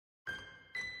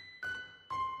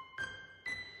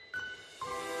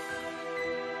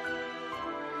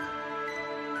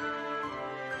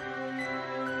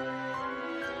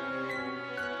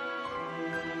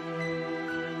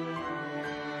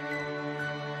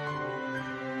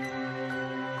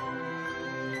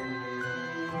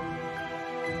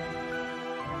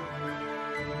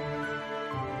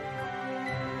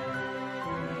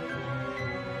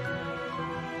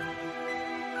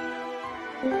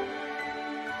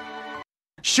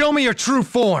Show me your true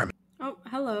form! Oh,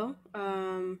 hello.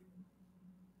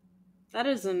 That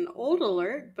is an old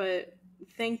alert, but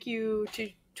thank you to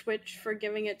Twitch for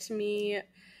giving it to me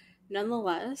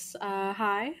nonetheless.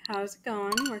 Hi, how's it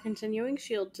going? We're continuing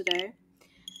Shield today.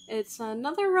 It's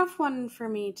another rough one for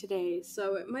me today,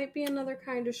 so it might be another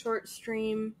kind of short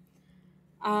stream.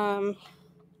 I've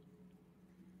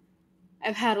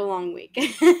had a long week.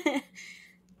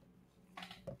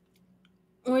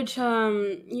 Which,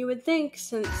 you would think,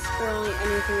 since barely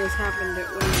anything has happened, it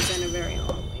wouldn't have been a very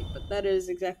long week, but that is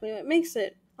exactly what makes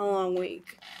it a long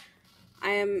week. I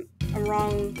am a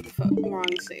wrong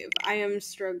save. I am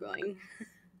struggling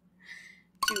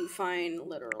to find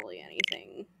literally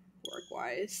anything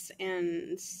work-wise,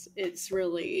 and it's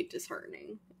really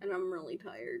disheartening, and I'm really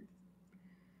tired.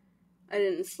 I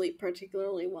didn't sleep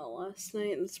particularly well last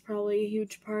night, and that's probably a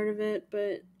huge part of it,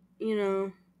 but, you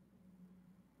know,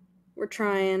 we're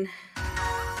trying.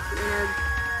 Doing our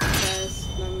best,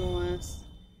 nonetheless.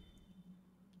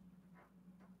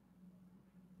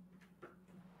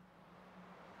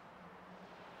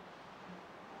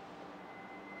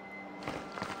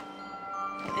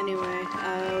 Anyway,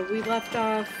 we left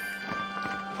off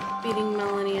beating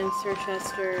Melanie and Sir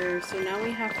Chester, so now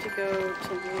we have to go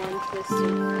to lunch with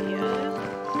Sophia.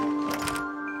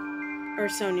 Or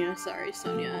Sonia, sorry,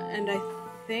 Sonia. And I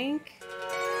think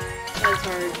that's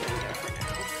our agenda for now.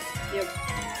 Yep.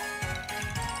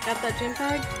 Got that gym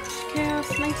bag? Chaos,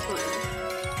 nice one.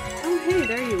 Oh hey,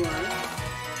 there you are.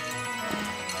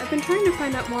 I've been trying to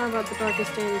find out more about the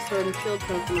Darkest Day in the Sword and Shield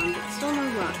Pokemon, but still no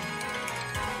luck.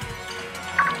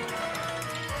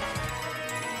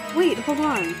 Wait, hold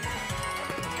on.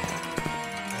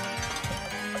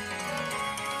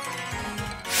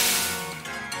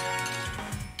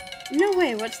 No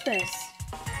way, what's this?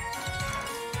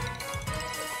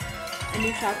 A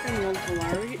new chapter in the old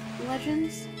Galar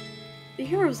legends? The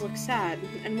heroes look sad,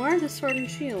 and where are the sword and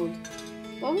shield?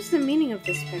 What was the meaning of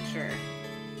this picture?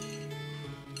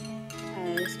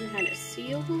 Some kind of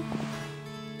seal?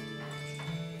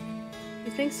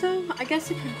 You think so? I guess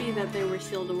it could be that they were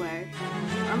sealed away.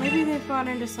 Or maybe they've gone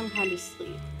into some kind of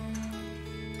sleep.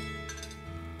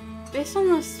 Based on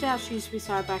those statues we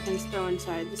saw back in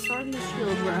Stownside, the sword and the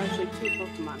shield were actually two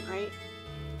Pokemon, right?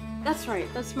 That's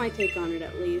right, that's my take on it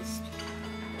at least.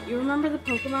 You remember the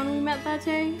Pokemon we met that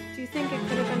day? Do you think it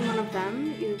could have been one of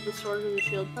them? Either the sword or the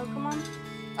shield Pokemon?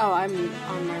 Oh, I'm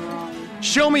on my wrong.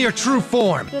 Show me your true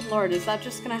form! Good lord, is that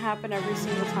just gonna happen every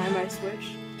single time I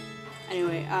switch?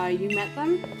 Anyway, you met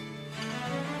them?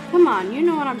 Come on, you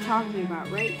know what I'm talking about,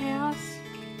 right, Chaos?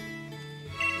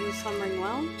 In the Slumbering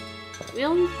Well?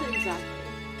 Exactly.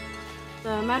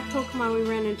 The mad Pokemon we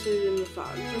ran into in the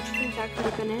fog. Don't you think that could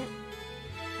have been it?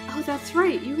 Oh, that's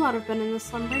right, you lot have been in the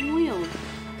Slumbering Weald.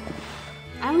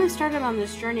 I only started on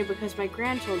this journey because my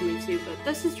gran told me to, but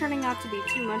this is turning out to be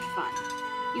too much fun.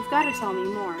 You've got to tell me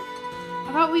more. How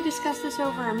about we discuss this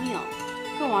over a meal?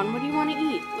 Go on, what do you want to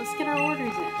eat? Let's get our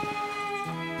orders in.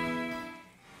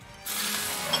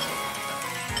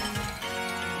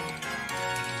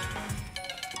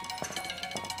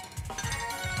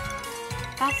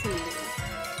 Fascinating.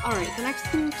 Alright, the next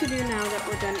thing to do now that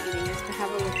we're done eating is to have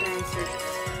a look around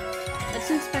Circus. Let's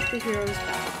inspect the hero's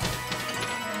battle.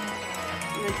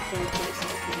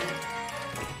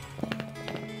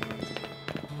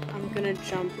 I'm gonna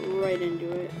jump right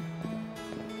into it.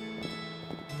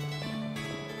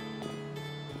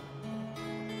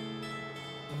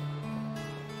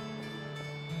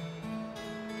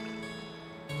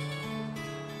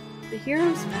 The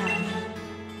hero's path.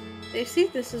 They see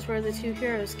this is where the two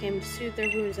heroes came to soothe their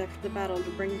wounds after the battle to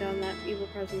bring down that evil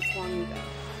presence long ago.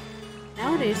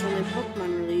 Nowadays, only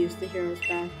Pokemon really use the hero's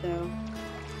bath, though.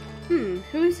 Who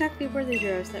exactly were the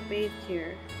heroes that bathed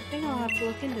here? I think I'll have to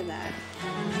look into that.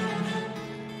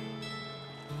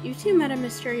 You two met a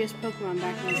mysterious Pokemon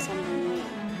back in the Slumbering Weald.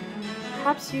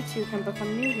 Perhaps you two can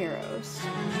become new heroes.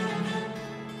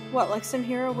 What, like some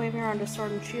hero waving around a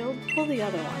sword and shield? Pull the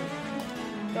other one.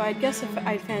 Though I'd guess if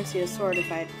I'd fancy a sword if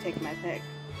I had to take my pick.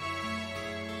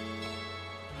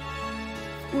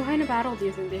 What kind of battle do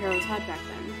you think the heroes had back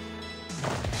then?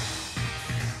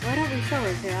 Why don't we show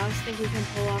her, Chaos? Think we can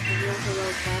pull off a real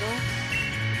heroic battle?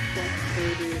 Yes,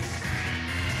 baby.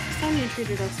 Sonia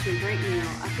treated us to a great meal.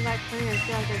 After that curry, I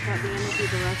feel like I've got the energy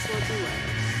to wrestle it away.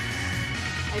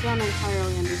 I don't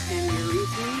entirely understand your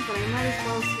reasoning, but I might as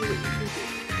well see what you can do.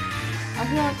 I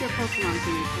feel like your Pokemon to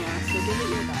me, Chaos, so give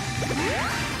it your best.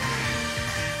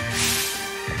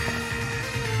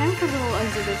 Time for a little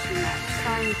exhibition match,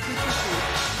 starring future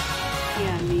champions.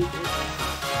 Yeah, me too.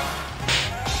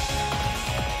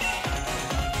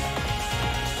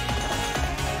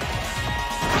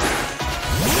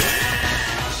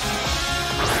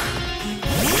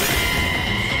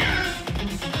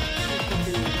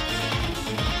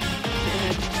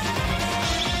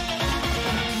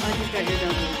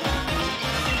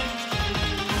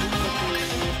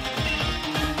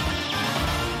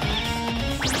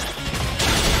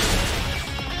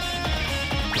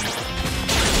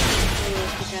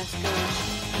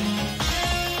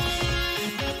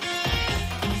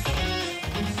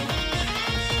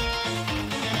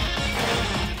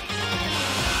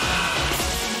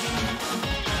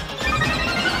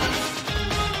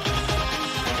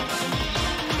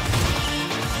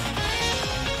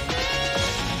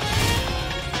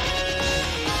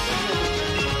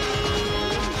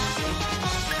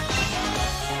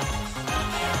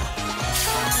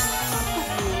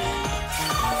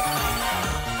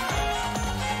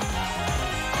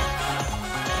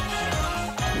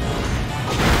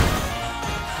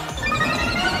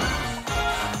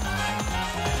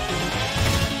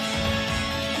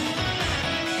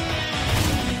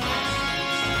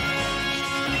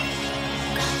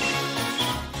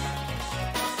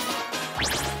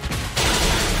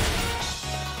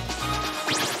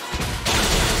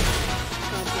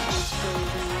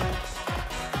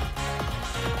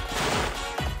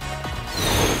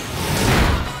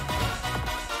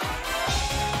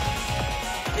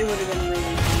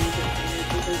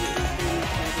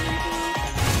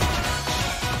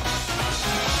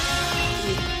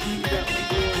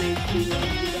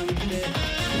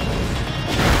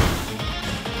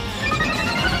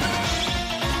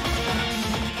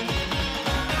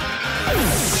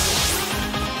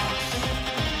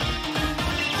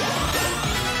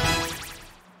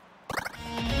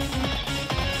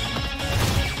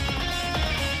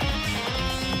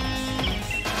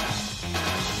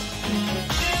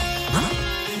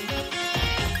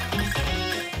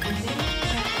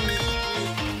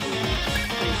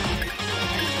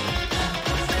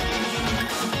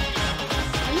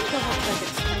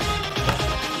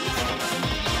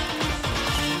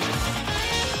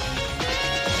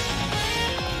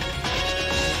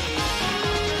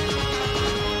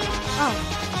 Oh.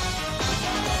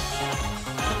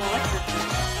 An electric thing.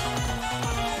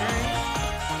 Alright.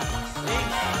 Sweet.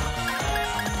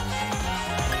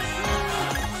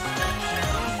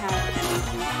 I don't have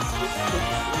anything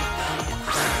specifically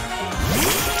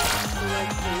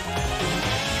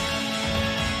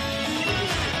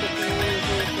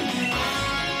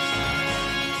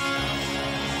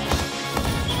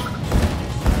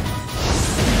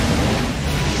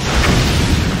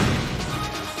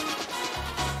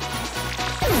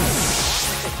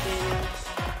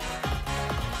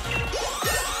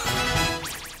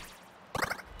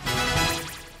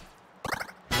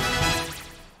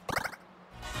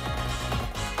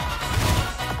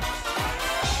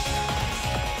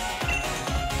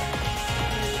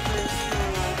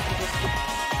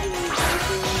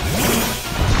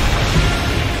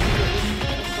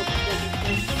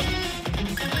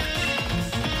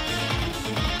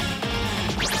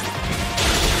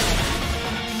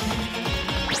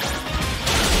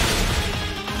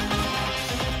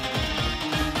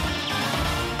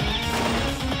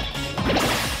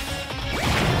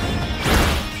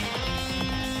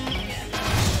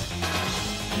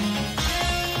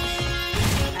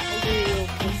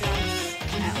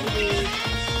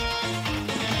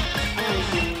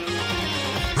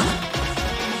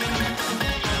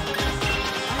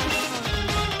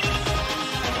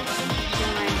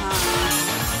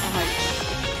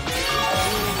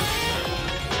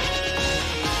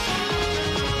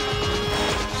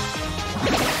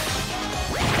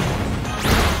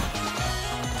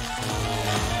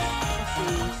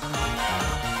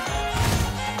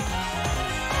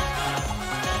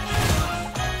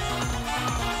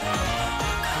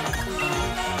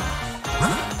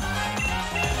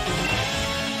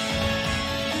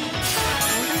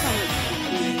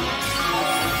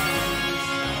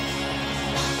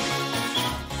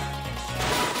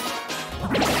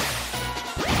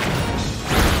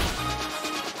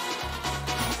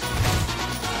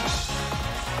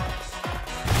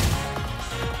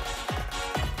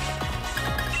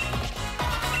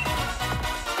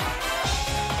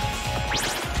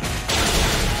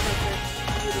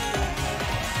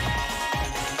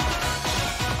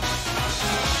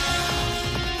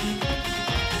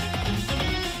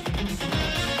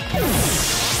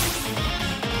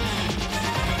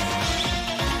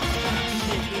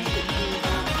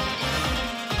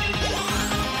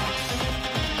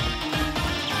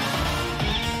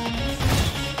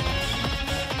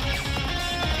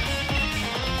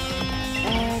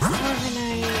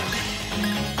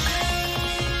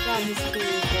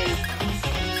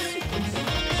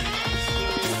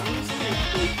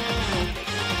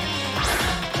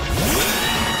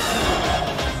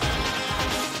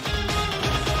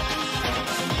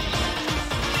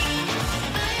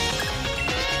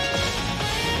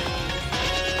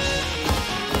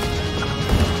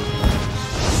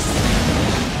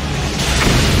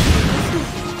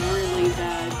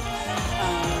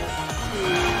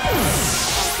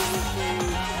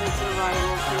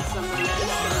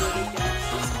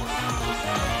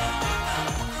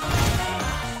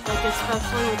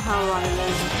especially with how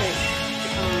rivals pick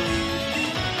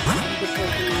the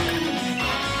Pokemon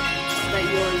that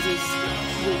yours is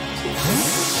weak to.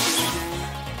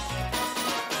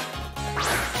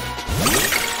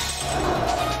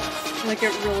 Like,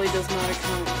 it really does not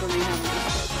account for me having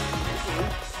this Pokemon in my team.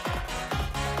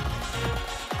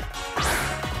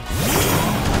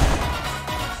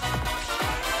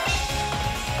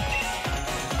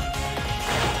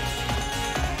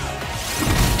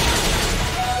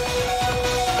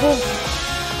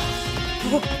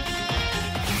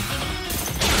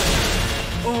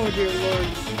 Oh dear lord.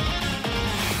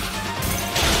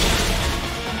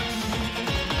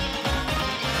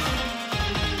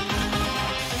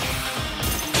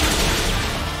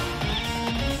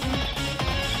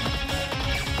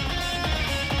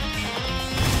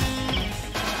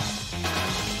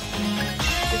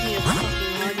 Give me a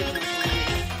fucking heart attack.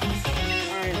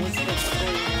 Alright, let's get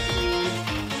started.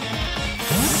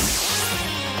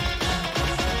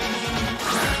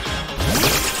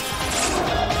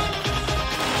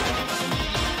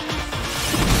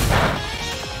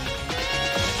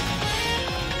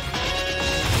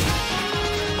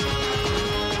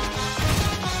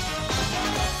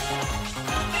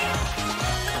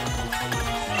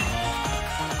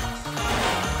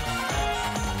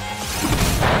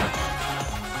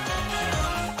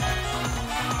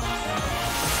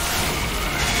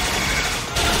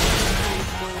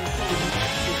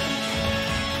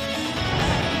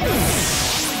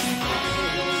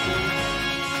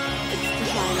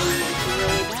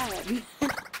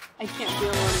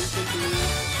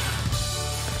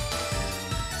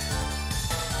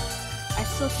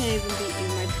 still can't even beat you,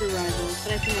 my true rival,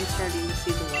 but I think I'm starting to see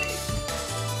the light.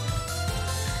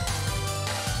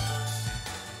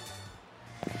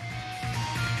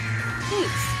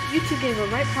 Thanks! You two gave a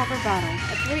right proper battle.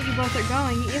 At the rate you both are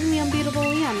going, even the unbeatable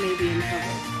Leon may be in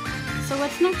trouble. So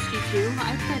what's next, you two?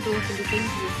 I plan to look into things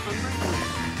in this fun right.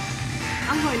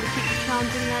 I'm going to keep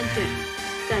challenging that gym.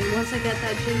 Then, once I get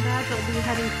that gym badge, I'll be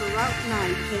heading for Route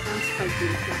 9 to take on Spike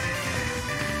next.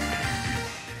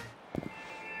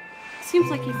 Seems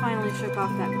like he finally shook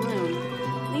off that gloom.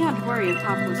 Leon'd worry if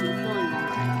Pop wasn't feeling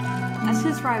alright. As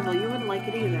his rival, you wouldn't like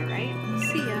it either, right?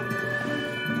 See ya.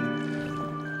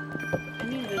 I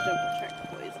need to double check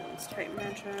Poison's type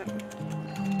matchup.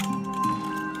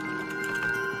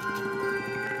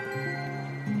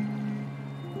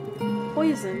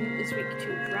 Poison is weak to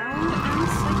ground and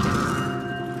psychic.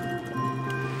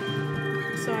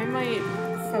 So I might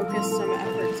focus some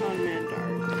efforts on Mandar.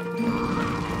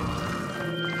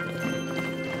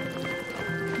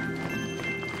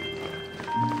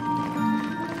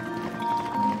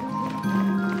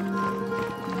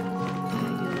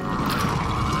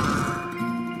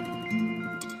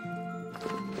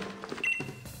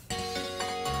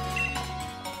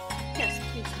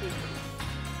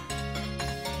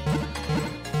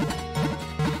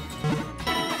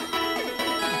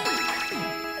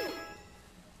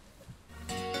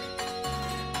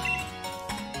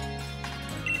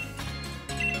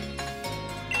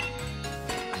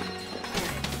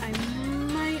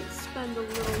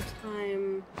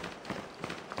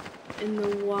 In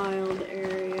the wild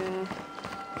area.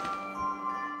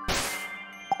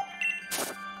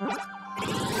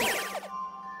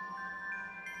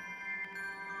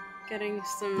 Getting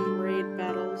some raid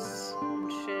battles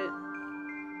and shit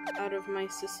out of my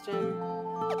system.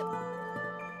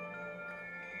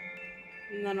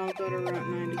 And then I'll go to Route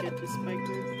 9 to get to Spike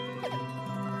Booth.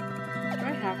 Do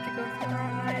I have to go through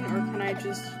Route 9 or can I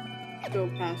just go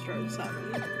past Route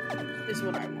 7? Is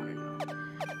what I want to know.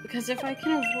 Because if I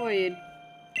can avoid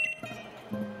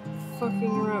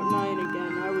fucking Route 9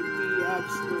 again, I would be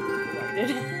absolutely delighted.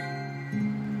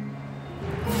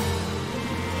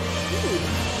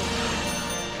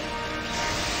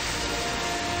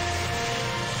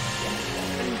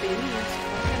 And baby, it's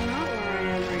fucking not where I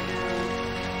am right now.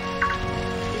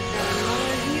 We've got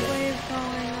another heat wave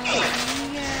going on.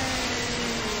 Yay!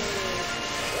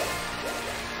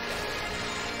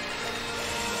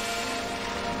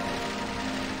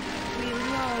 We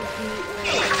love heat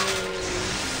waves.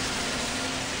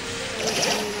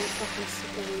 I'm fucking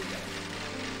sick of it.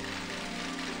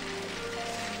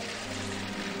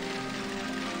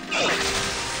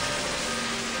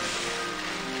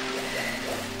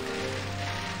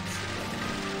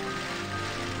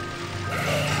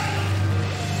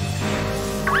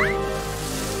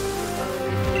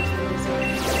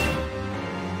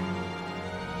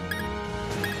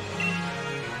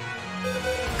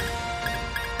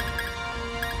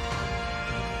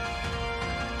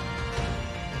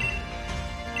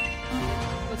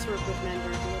 Let's work with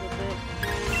Mandar a little bit. I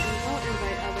won't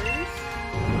invite others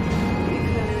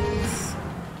because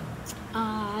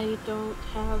I don't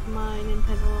have my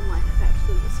Nintendo Online attached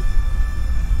to this account.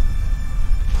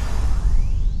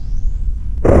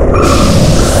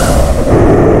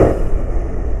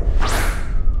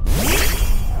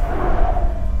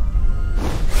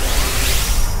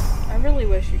 I really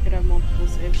wish you could have multiple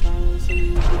save files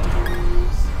in multiple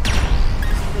games,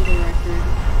 just for the record.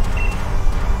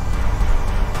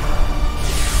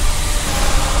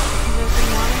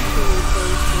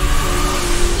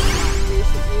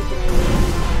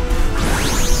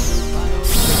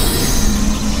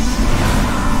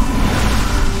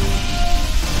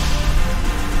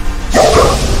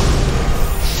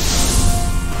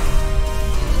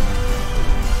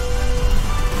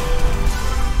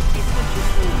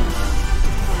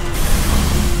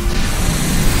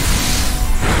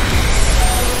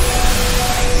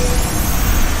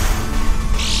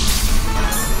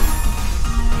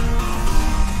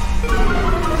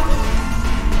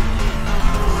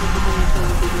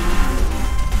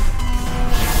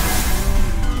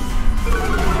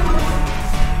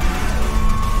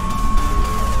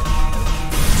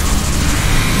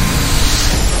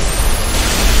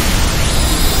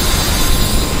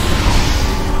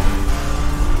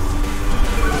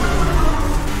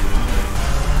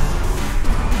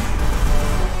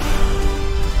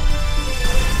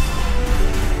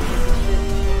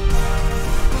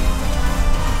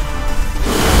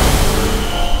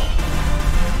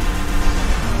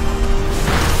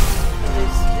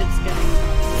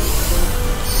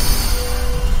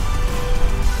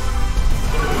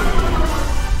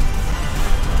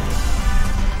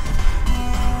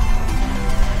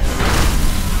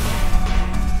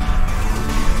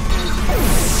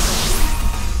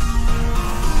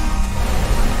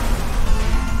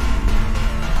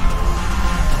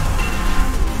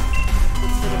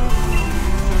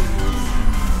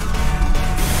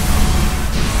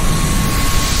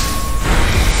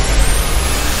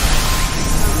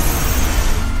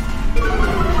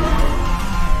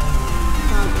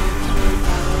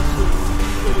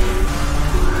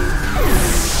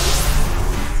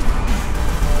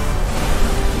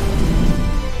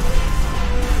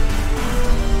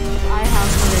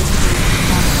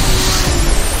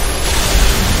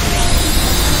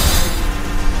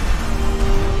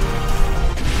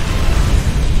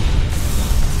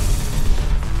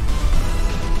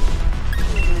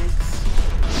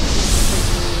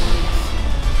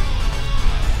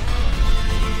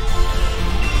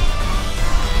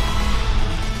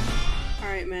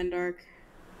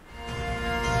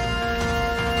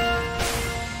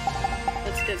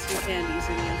 candies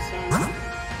in here, so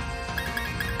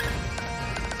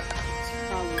it's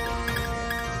probably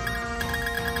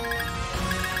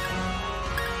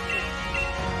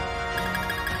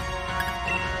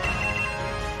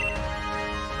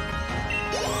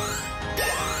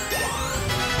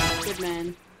good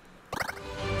man.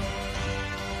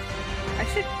 I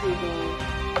should Google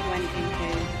when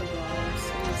Inkay evolves.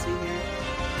 Let's see here.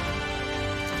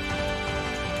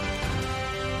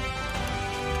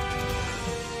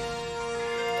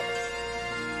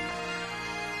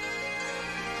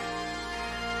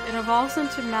 It evolves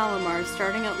into Malamar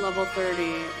starting at level 30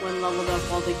 when leveled up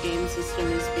while the game system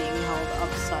is being held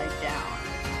upside down.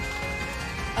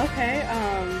 Okay,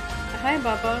 hi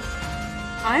Bubba.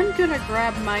 I'm gonna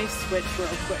grab my Switch real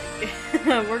quick.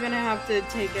 We're gonna have to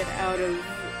take it out of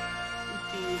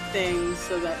the thing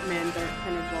so that Mandart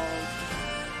can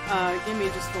evolve. Give me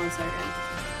just 1 second.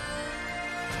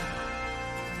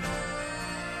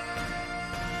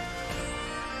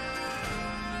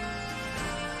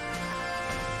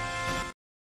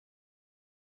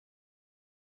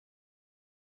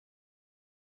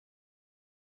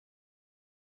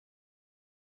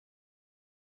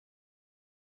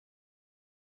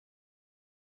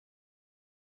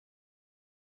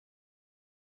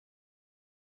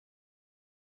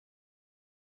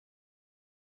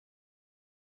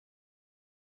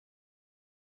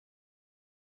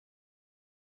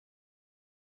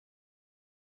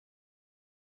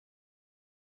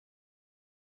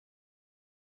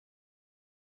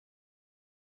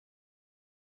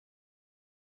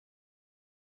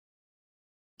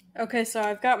 Okay, so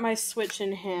I've got my Switch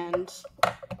in hand.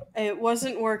 It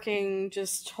wasn't working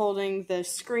just holding the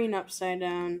screen upside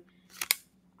down.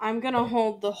 I'm gonna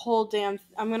hold the whole damn...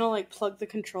 I'm gonna, like, plug the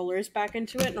controllers back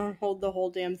into it and hold the whole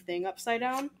damn thing upside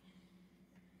down.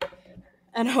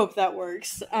 And hope that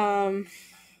works. God,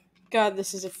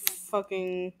 this is a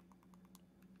fucking...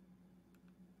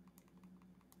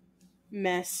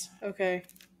 mess. Okay.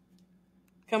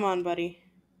 Come on, buddy.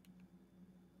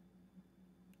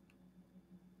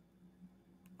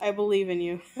 I believe in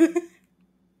you.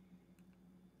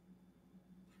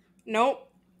 Nope.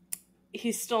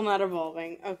 He's still not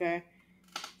evolving. Okay.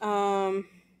 Let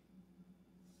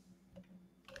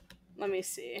me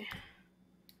see.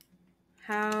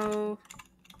 How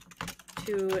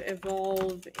to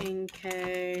evolve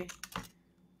Inkay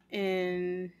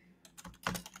in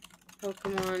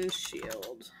Pokémon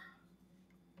Shield.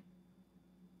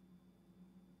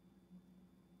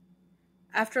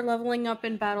 After leveling up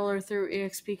in battle or through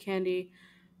EXP candy,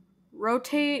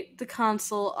 rotate the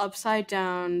console upside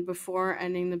down before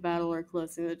ending the battle or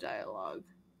closing the dialogue.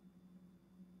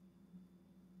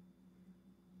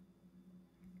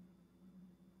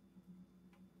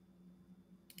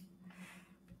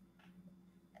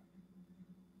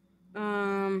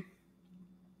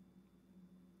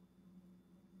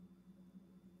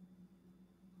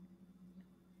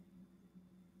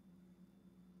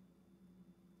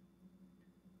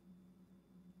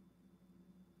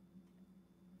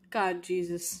 God,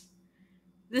 Jesus.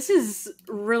 This is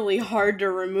really hard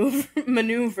to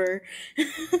maneuver.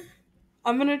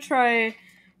 I'm gonna try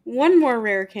one more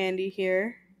rare candy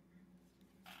here.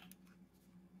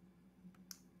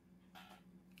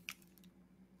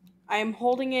 I am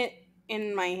holding it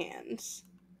in my hands.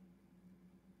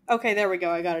 Okay, there we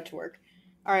go. I got it to work.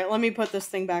 Alright, let me put this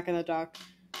thing back in the dock.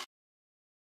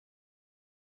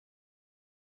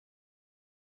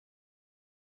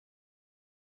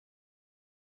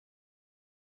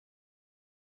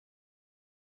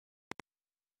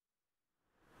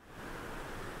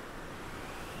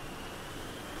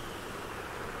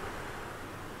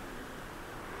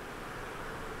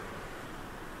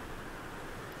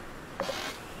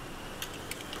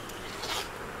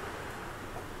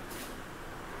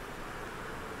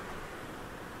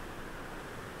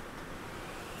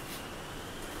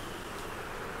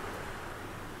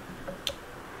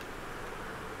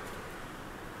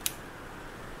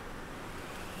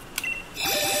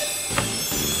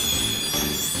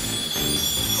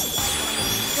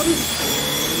 What is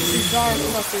bizarre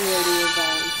fucking way to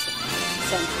evolve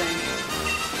something?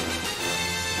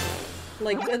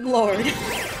 Like, good lord.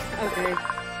 Okay,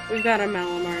 we've got a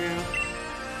Malamar now.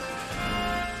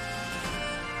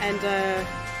 And,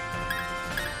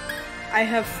 I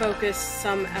have focused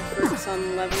some efforts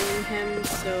on leveling him,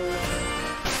 so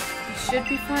he should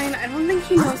be fine. I don't think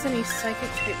he knows any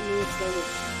Psychic-type moves,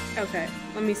 though. Okay,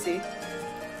 let me see.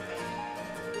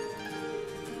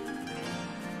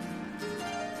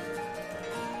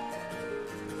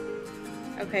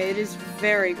 Okay, it is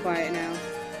very quiet now,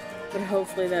 but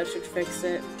hopefully that should fix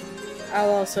it. I'll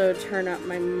also turn up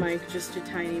my mic just a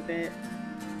tiny bit.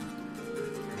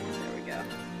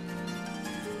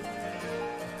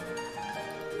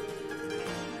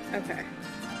 Okay.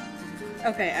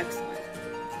 Okay, excellent.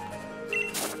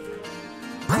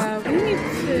 We need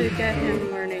to get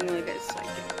him learning, like, a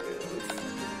psychic move.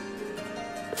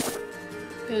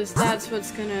 Because that's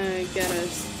what's gonna get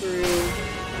us through.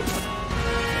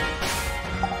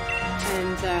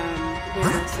 And, win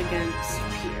us against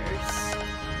Pierce.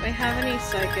 Do I have any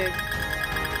psychic?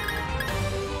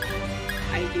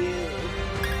 I do.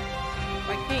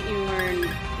 Why can't you learn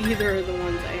either of the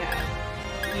ones I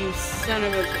have? You son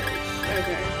of a bitch.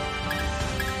 Okay.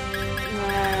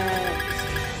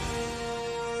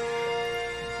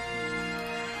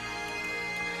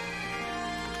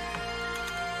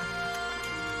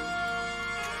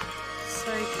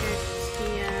 Psychic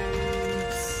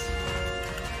TMs.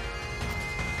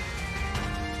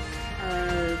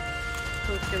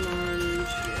 Pokémon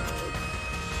Shield.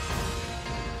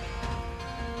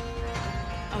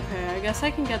 Okay, I guess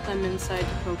I can get them inside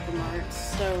the Pokémon.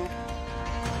 So,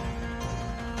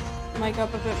 mic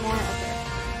up a bit more? Okay.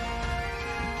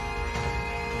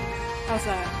 How's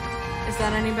that? Is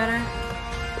that any better?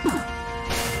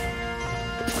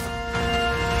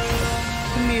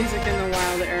 The music in the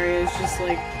wild area is just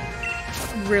like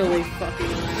really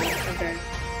fucking loud. Okay.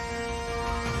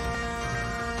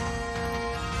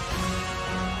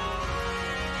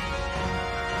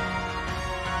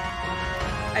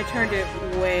 I turned it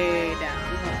way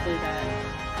down. Hopefully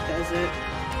that does it.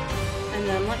 And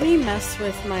then let me mess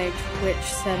with my Twitch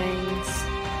settings.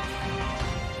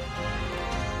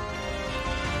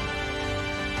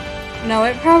 No,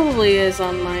 it probably is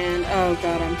on my end. Oh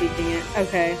god, I'm peeking it.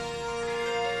 Okay.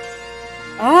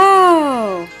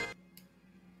 Oh!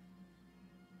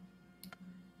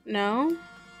 No?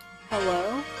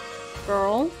 Hello?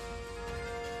 Girl?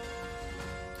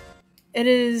 It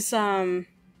is,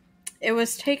 it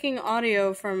was taking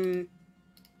audio from...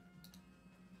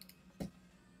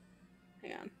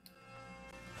 Hang on.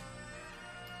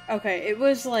 Okay, it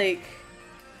was like...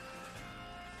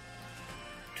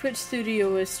 Twitch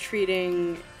Studio was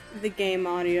treating the game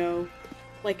audio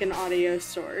like an audio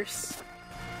source.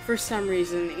 For some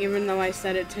reason, even though I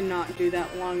set it to not do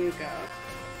that long ago.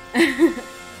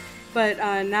 But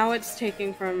now it's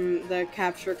taking from the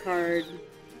capture card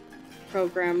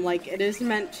program like it is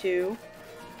meant to.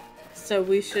 So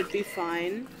we should be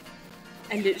fine.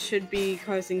 And it should be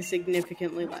causing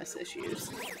significantly less issues.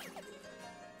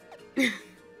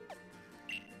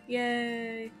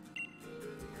 Yay!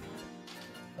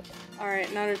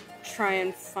 Alright, now to try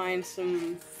and find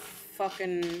some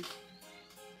fucking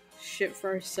shit for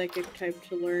our psychic type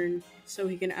to learn so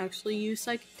he can actually use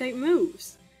psychic type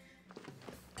moves.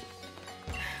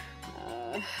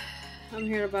 I'm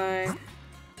here to buy.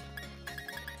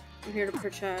 I'm here to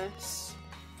purchase.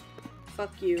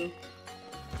 Fuck you.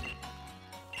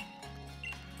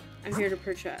 I'm here to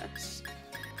purchase.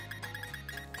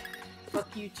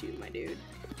 Fuck you too, my dude.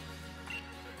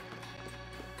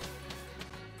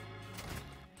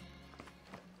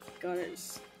 God,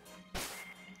 it's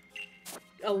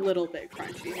a little bit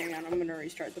crunchy. Hang on, I'm gonna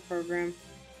restart the program.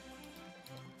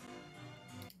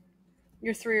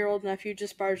 Your 3-year-old nephew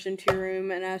just barged into your room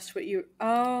and asked what you...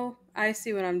 Oh, I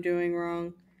see what I'm doing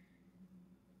wrong.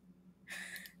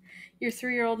 Your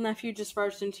 3-year-old nephew just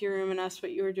barged into your room and asked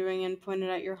what you were doing and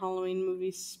pointed at your Halloween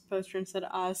movie poster and said,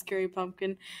 "Ah, scary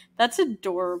pumpkin." That's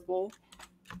adorable.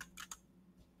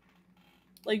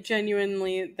 Like,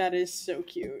 genuinely, that is so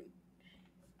cute.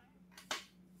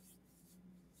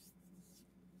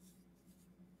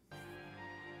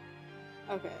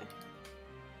 Okay.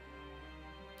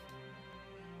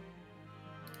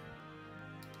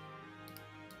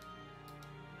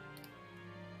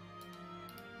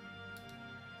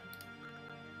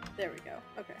 There we go.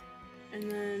 Okay.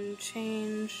 And then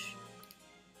change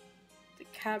the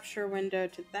capture window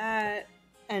to that,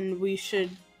 and we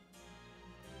should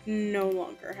no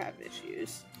longer have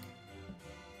issues.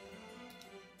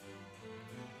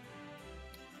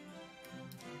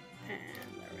 And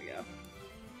there we go.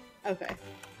 Okay.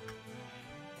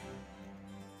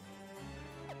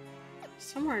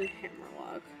 Somewhere in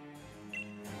Hammerlock.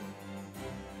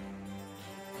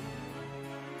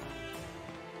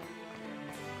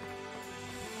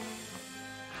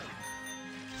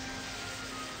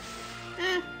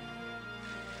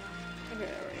 Okay,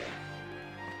 there we go.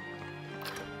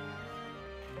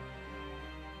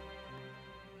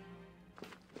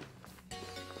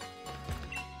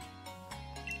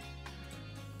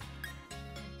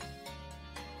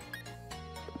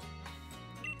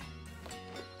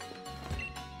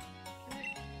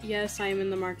 Yes, I am in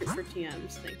the market for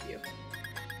TMs, thank you.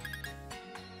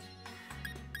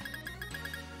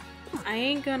 I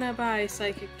ain't gonna buy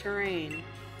Psychic Terrain.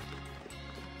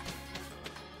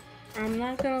 I'm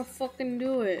not gonna fucking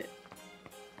do it.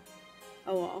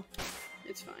 Oh well.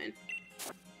 It's fine.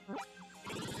 We'll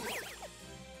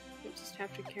just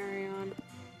have to carry on.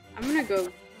 I'm gonna go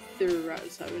through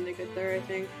Route 7 to get there, I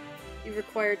think. You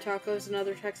require tacos and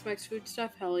other Tex-Mex food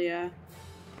stuff? Hell yeah.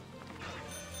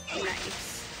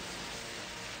 Nice.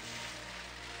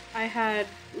 I had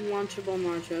Lunchable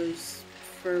nachos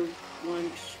for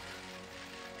lunch.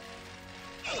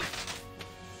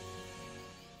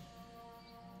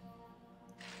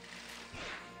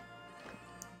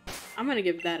 I'm gonna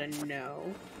give that a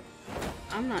no.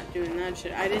 I'm not doing that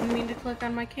shit. I didn't mean to click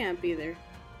on my camp either.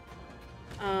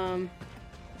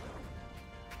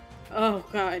 Oh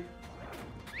god.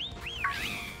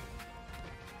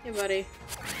 Hey buddy.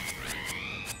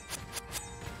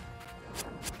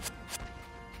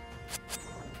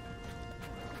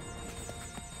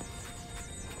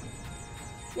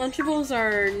 Lunchables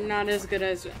are not as good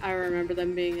as I remember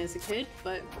them being as a kid,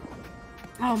 but...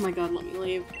 Oh my god, let me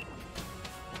leave.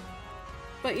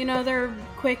 But you know, they're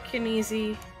quick and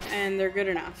easy, and they're good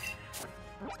enough.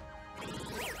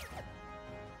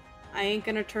 I ain't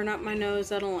gonna turn up my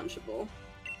nose at a Lunchable.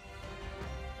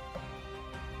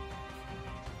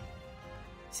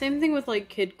 Same thing with like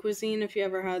kid cuisine, if you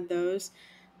ever had those.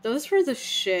 Those were the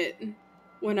shit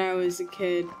when I was a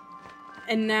kid.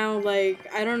 And now,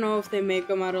 like, I don't know if they make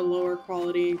them out of lower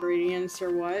quality ingredients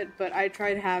or what, but I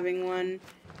tried having one,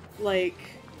 like,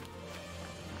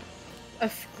 a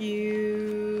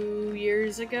few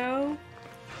years ago,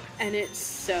 and it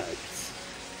sucked.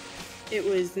 It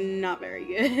was not very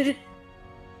good.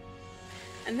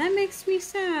 And that makes me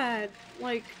sad.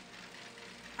 Like,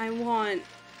 I want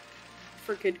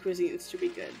for kid cuisines to be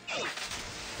good.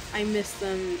 I miss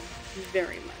them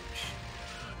very much.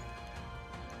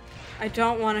 I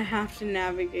don't want to have to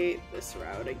navigate this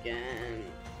route again.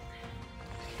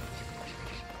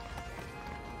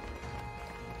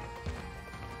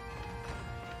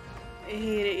 I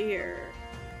hate it here.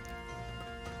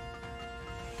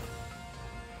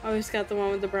 I always got the one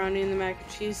with the brownie and the mac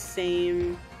and cheese.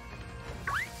 Same.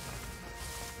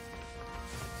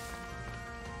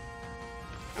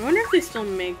 I wonder if they still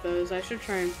make those. I should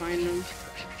try and find them.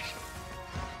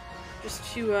 Just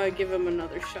to give them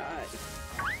another shot.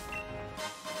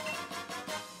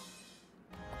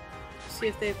 See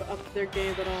if they've upped their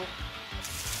game at all.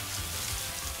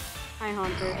 Hi,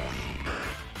 Hunter.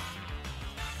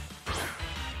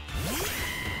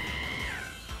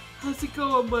 How's it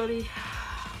going, buddy?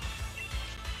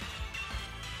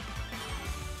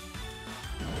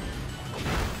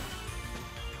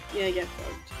 Yeah, get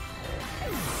fucked.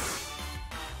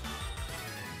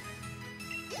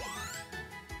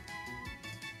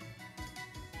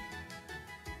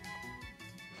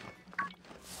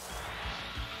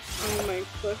 Oh my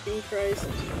fucking Christ.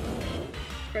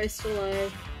 Christ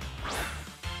alive.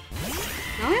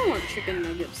 Now I want chicken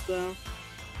nuggets though.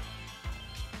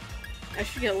 I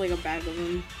should get like a bag of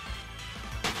them.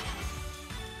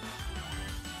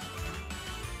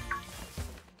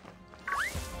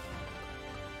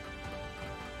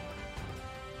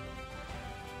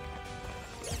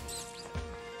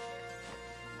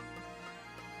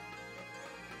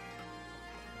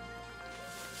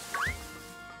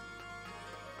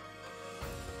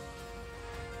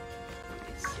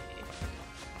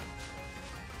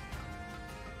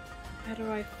 How do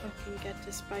I fucking get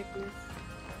to Spike Move?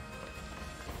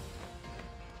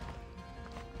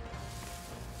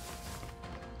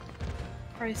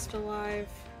 Christ alive.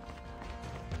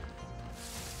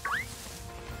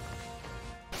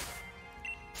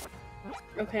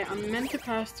 Okay, I'm meant to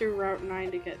pass through Route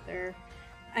 9 to get there.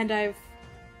 And I've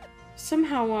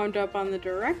somehow wound up on the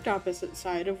direct opposite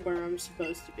side of where I'm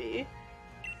supposed to be.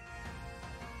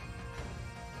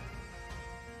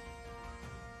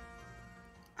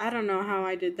 I don't know how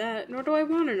I did that, nor do I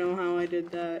want to know how I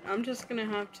did that. I'm just gonna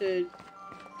have to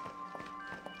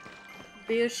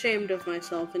be ashamed of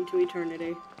myself into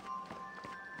eternity.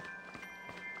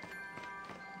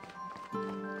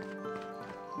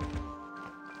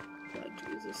 God,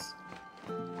 Jesus.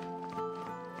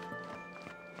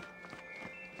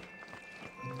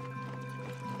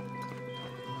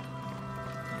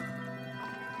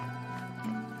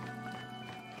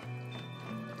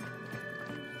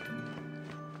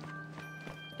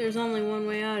 There's only one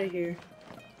way out of here.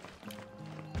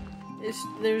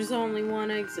 There's only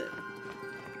one exit.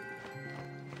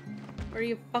 Where do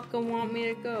you fucking want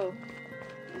me to go?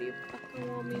 What do you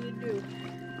fucking want me to do?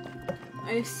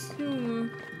 I assume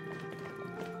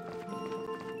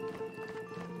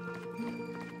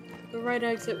the right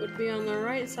exit would be on the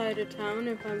right side of town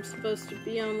if I'm supposed to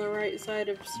be on the right side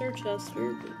of Sir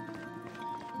Chester.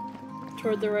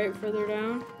 Toward the right further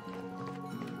down.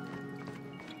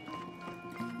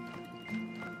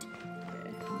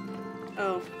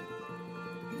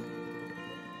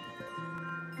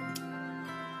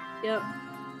 Yep.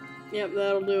 Yep,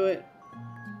 that'll do it.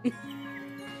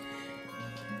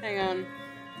 Hang on.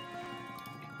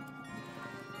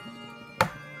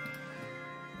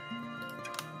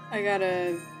 I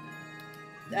gotta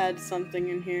add something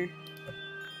in here.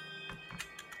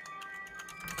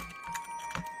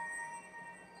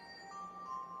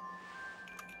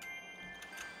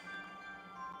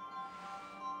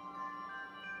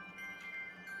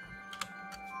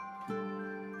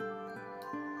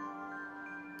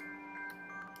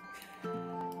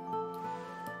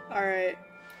 Alright.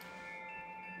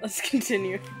 Let's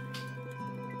continue.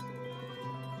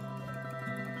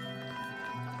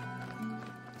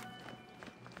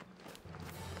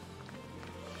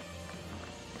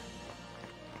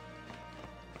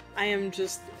 I am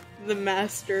just the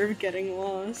master of getting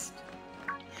lost.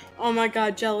 Oh my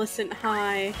god, Jellicent,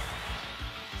 hi.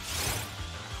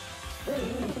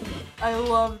 I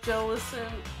love Jellicent.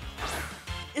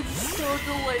 It's so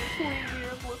delightfully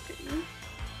weird looking.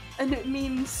 And it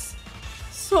means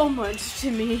so much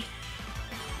to me.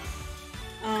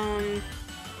 I'm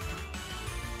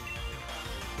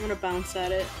gonna bounce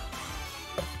at it.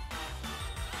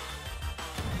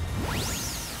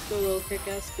 Go, little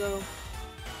kick-ass, go.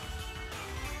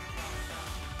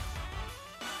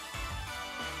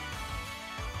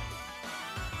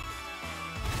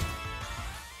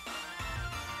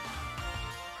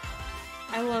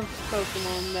 I love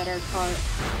Pokemon that are caught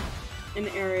in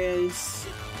areas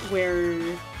where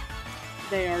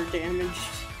they are damaged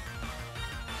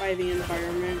by the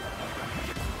environment.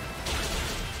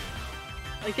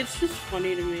 Like, it's just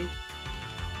funny to me.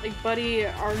 Like, buddy,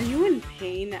 are you in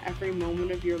pain every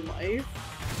moment of your life?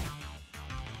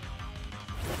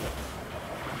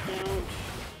 Ouch.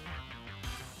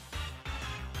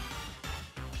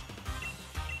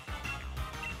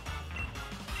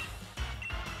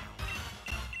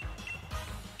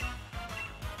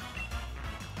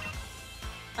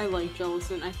 I like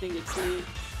Jellicent, I think it's neat.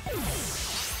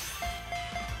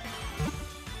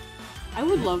 I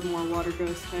would love more water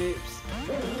ghost types.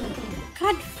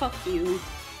 God, fuck you.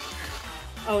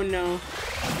 Oh no.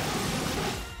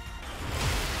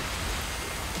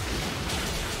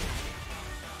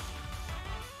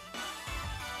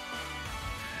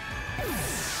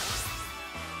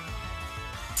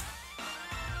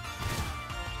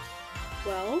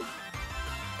 Well?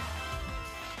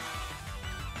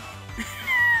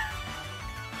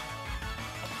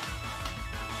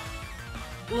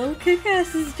 Lil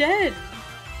Kick-Ass is dead.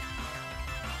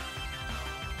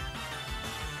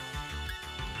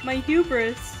 My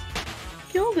hubris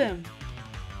killed him.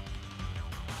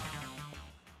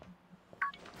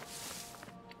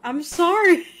 I'm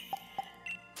sorry.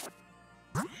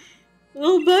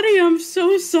 Little buddy, I'm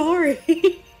so sorry.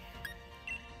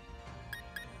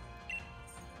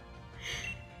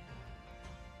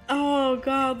 Oh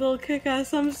god, Lil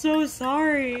Kick-Ass, I'm so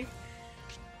sorry.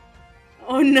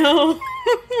 Oh no.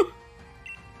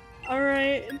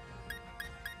 Alright.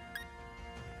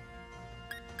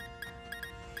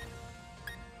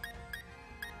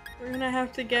 We're gonna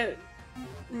have to get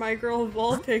my girl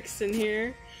Vulpix in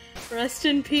here. Rest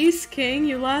in peace, King.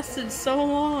 You lasted so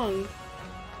long.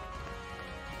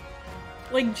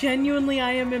 Like, genuinely,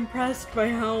 I am impressed by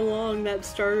how long that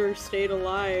starter stayed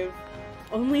alive.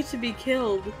 Only to be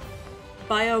killed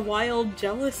by a wild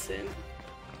Jellicent.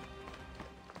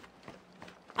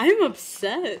 I'm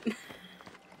upset.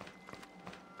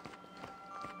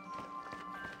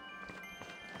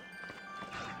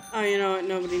 Oh, you know what?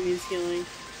 Nobody needs healing.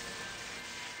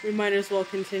 We might as well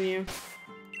continue.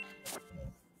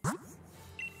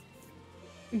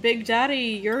 Big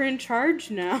Daddy, you're in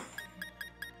charge now.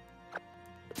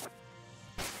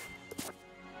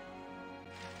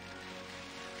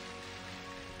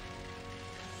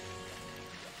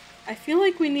 I feel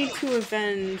like we need to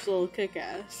avenge Lil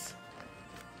Kick-Ass.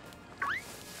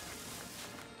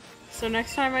 So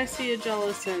next time I see a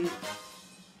Jellicent,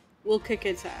 we'll kick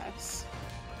its ass.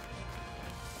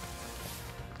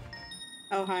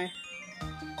 Oh, hi.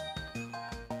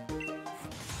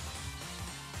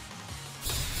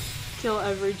 Kill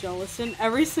every Jellicent.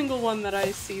 Every single one that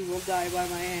I see will die by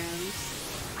my hands.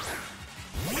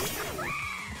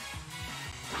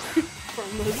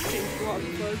 From those pink block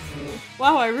bugs.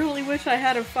 Wow, I really wish I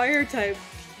had a fire type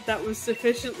that was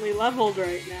sufficiently leveled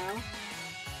right now.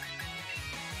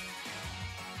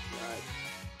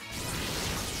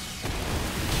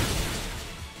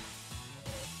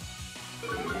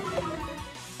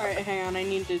 Alright, hang on, I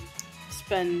need to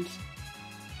spend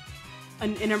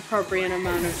an inappropriate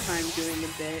amount of time doing the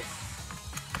bit.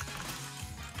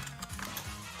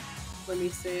 Let me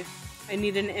see. I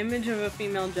need an image of a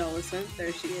female Jellicent.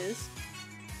 There she is.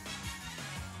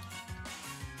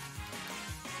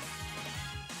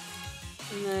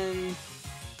 And then...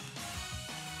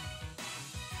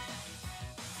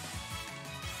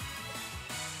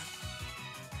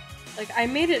 like, I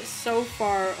made it so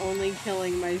far only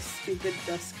killing my stupid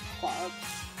dusk clouds.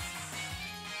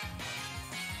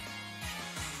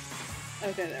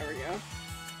 Okay, there we go.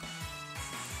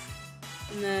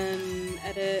 And then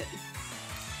edit,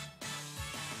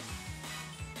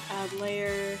 add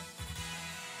layer,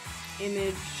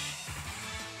 image,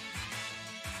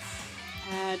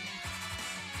 add,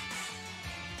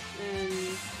 and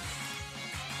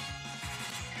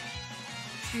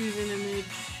choose an image.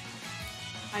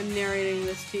 I'm narrating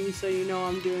this to you so you know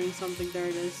I'm doing something. There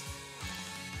it is.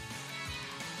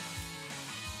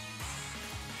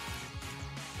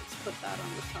 Let's put that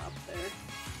on the top there.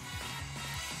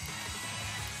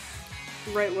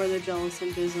 Right where the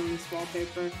Jellicent is on this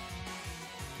wallpaper.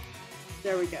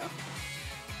 There we go.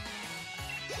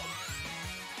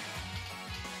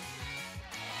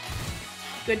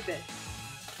 Good bit.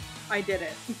 I did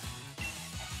it.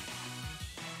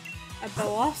 A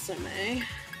Blossom, eh?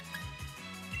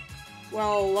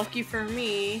 Well, lucky for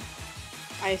me,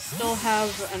 I still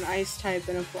have an ice type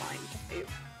and a flying type.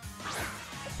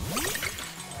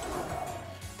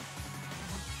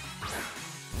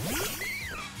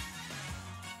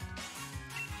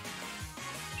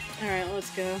 Alright, let's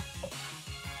go.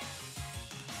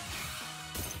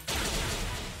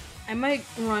 I might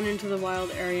run into the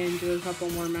wild area and do a couple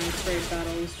more max raid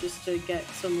battles just to get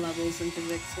some levels into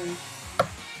Vixen.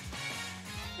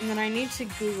 And then I need to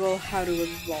Google how to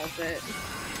evolve it.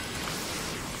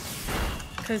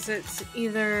 Because it's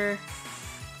either...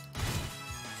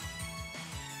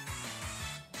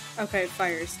 okay,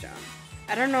 Firestone.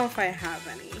 I don't know if I have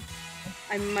any.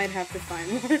 I might have to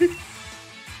find one.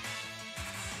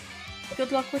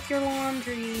 Good luck with your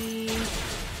laundry.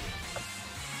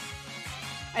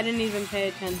 I didn't even pay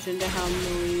attention to how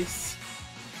Millie's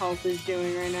health is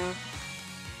doing right now.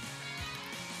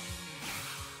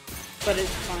 But it's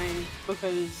fine,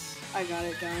 because I got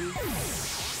it done.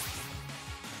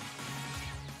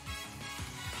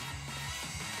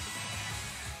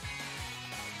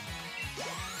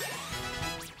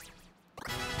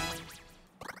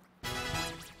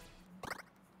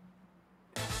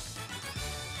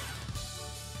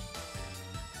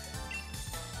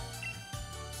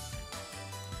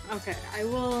 Okay, I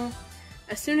will,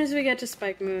 as soon as we get to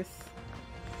Spikemuth,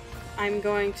 I'm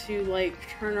going to, like,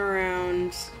 turn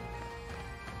around.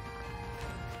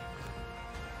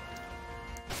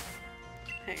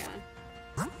 Hang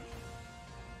on.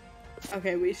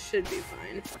 Okay, we should be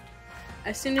fine.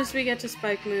 As soon as we get to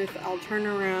Spikemuth, I'll turn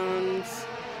around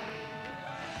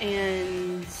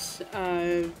and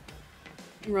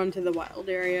run to the wild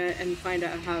area and find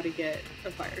out how to get a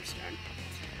Firestone.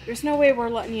 There's no way we're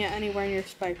letting you anywhere near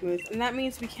Spikemuth, and that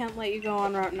means we can't let you go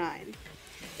on Route 9.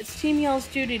 It's Team Yell's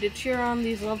duty to cheer on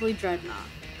these lovely Dreadnought,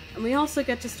 and we also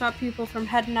get to stop people from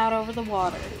heading out over the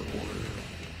water.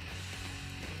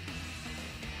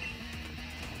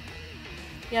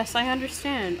 Yes, I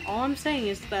understand. All I'm saying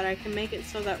is that I can make it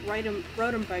so that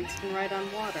Rotom bikes can ride on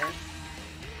water.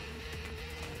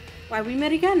 Why, we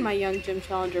met again, my young gym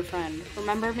challenger friend.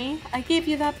 Remember me? I gave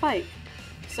you that bike.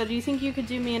 So do you think you could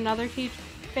do me another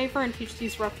favor and teach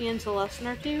these ruffians a lesson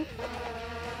or two?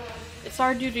 It's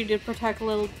our duty to protect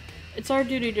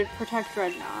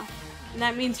Dreadnought, and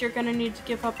that means you're gonna need to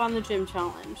give up on the gym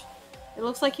challenge. It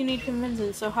looks like you need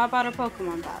convincing, so how about a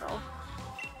Pokemon battle?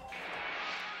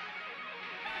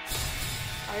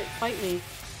 Alright, fight me.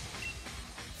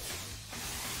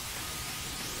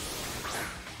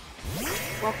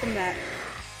 Welcome back.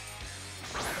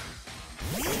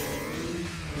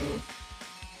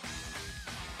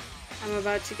 I'm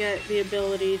about to get the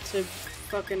ability to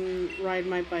fucking ride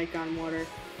my bike on water.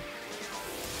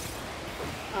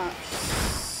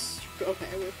 Okay,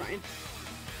 we're fine.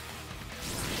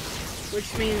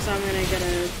 Which means I'm gonna get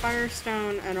a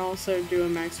Firestone and also do a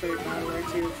max raid battle or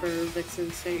two for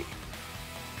Vixen's sake.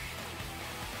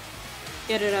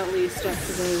 Get it at least up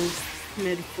to the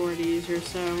mid-40s or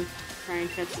so. Try and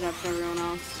catch it up to everyone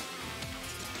else.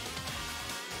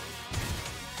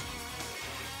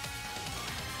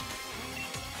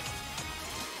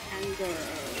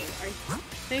 I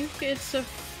think it's a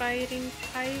fighting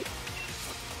type.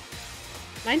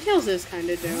 Ninetales is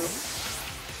kinda dope.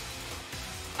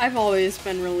 I've always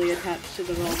been really attached to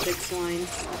the Vulpix line.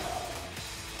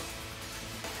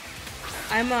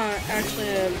 I'm actually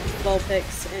a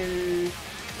Vulpix in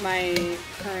my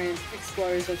current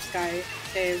Explorers of Sky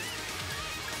save.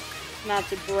 Not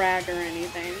to brag or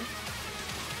anything,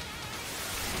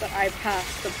 but I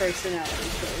passed the personality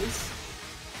quiz.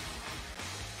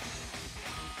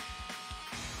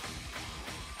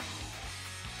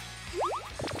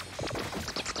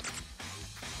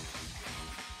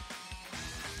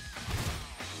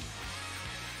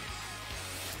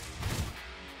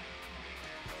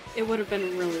 It would have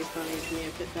been really funny to me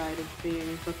if it died of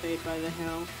being buffeted by the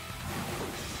hail.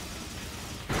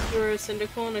 You were a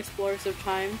Syndical in Explorers of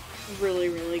Time. Really,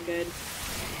 really good.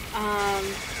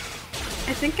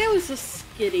 I think I was a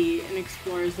Skitty in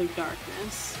Explorers of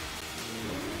Darkness.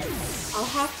 I'll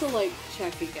have to, like,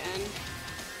 check again.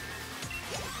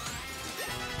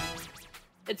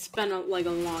 It's been, like, a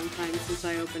long time since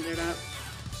I opened it up.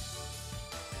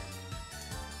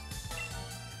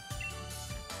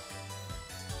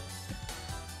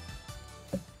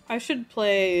 I should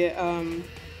play,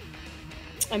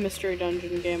 a mystery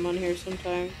dungeon game on here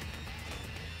sometime.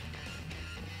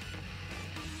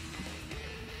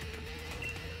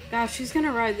 Gosh, she's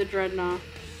gonna ride the Dreadnought.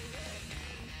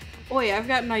 Oi, I've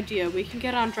got an idea. We can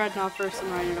get on Dreadnought first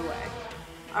and ride it away.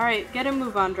 Alright, get a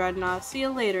move on, Dreadnought. See you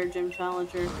later, Gym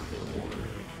Challenger.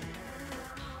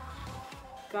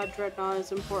 God, Dreadnought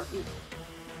is important.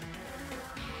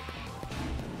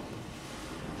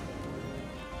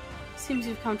 Seems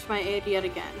you've come to my aid yet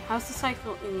again. How's the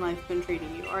cycling life been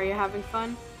treating you? Are you having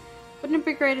fun? Wouldn't it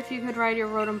be great if you could ride your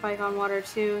rodent bike on water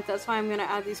too? That's why I'm gonna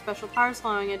add these special powers,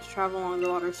 allowing it to travel along the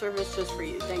water surface just for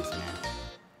you. Thanks, man.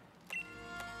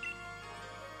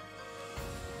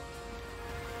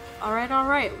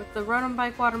 Alright. With the rodent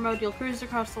bike water mode, you'll cruise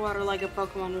across the water like a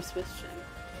Pokemon with Swift Chin.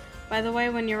 By the way,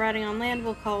 when you're riding on land,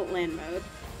 we'll call it land mode.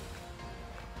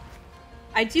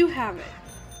 I do have it.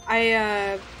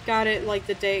 I got it like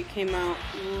the day it came out,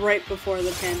 right before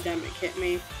the pandemic hit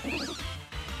me.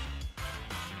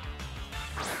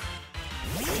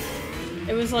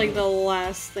 It was like the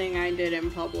last thing I did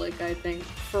in public, I think,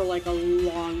 for like a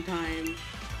long time.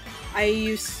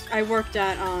 I worked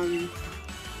at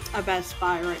a Best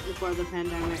Buy right before the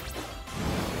pandemic,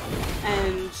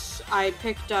 and I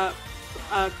picked up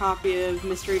a copy of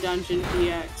Mystery Dungeon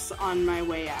DX on my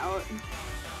way out.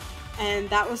 And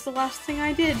that was the last thing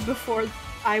I did before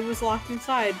I was locked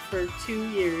inside for 2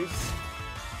 years.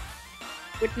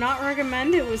 Would not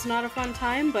recommend. It was not a fun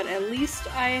time, but at least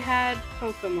I had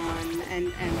Pokemon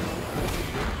and Animal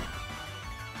Crossing.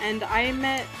 And I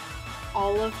met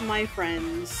all of my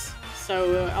friends,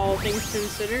 so all things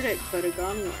considered, it could have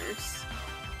gone worse.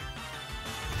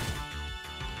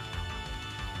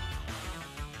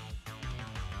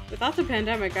 Without the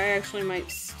pandemic, I actually might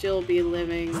still be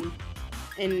living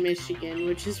in Michigan,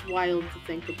 which is wild to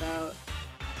think about.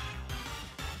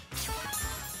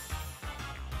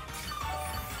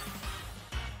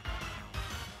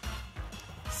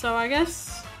 So I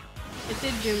guess it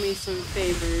did do me some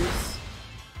favors,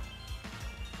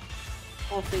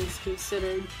 all things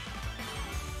considered.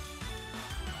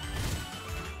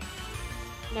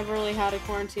 Never really had a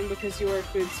quarantine because you work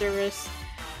food service.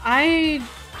 I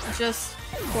just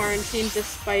quarantined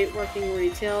despite working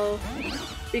retail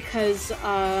because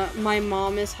my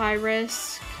mom is high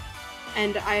risk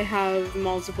and I have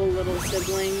multiple little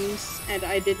siblings and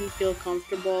I didn't feel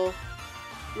comfortable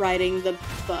riding the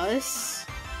bus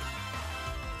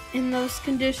in those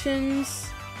conditions,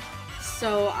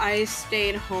 so I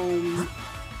stayed home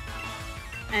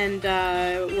and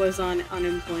was on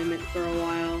unemployment for a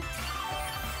while.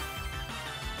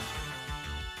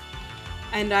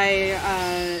 And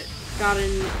I got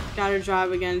a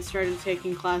job again, started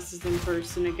taking classes in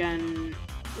person again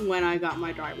when I got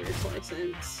my driver's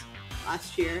license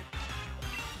last year.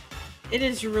 It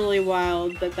is really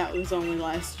wild that that was only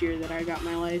last year that I got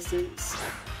my license.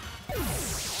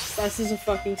 This is a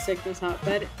fucking sickness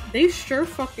hotbed. They sure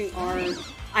fucking are.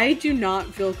 I do not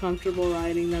feel comfortable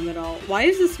riding them at all. Why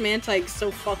is this Mantike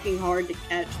so fucking hard to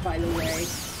catch, by the way?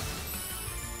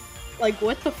 Like,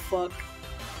 what the fuck?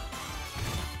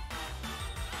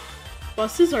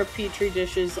 Buses are petri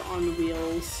dishes on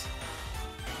wheels.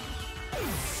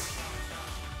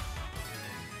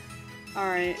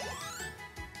 Alright.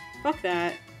 Fuck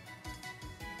that.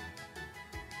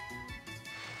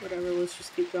 Whatever, let's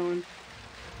just keep going.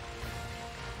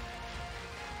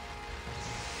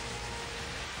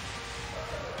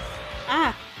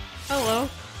 Ah! Hello.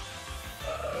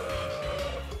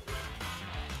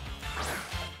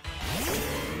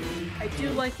 I do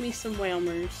like me some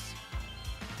Whalmers.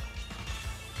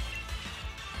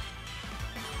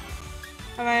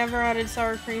 Have I ever added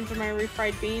sour cream to my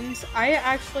refried beans? I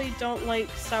actually don't like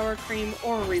sour cream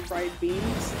or refried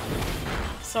beans,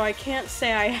 so I can't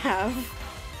say I have.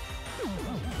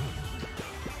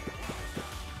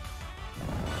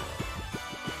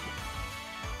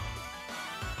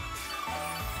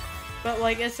 But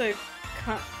like, it's a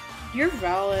you're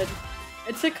valid.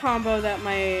 It's a combo that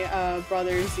my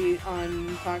brothers eat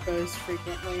on tacos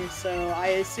frequently, so I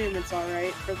assume it's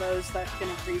alright for those that can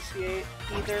appreciate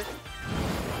either.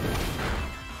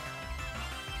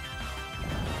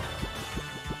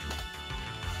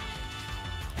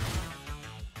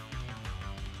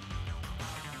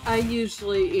 I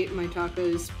usually eat my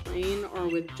tacos plain or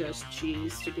with just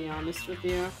cheese, to be honest with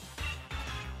you.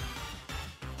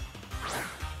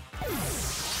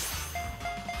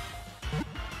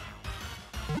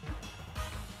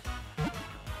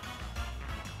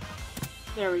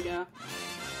 There we go.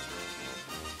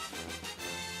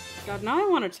 God, now I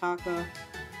want a taco.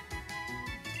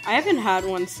 I haven't had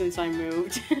one since I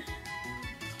moved.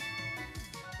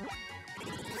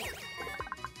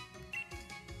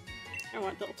 I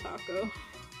want Del Taco.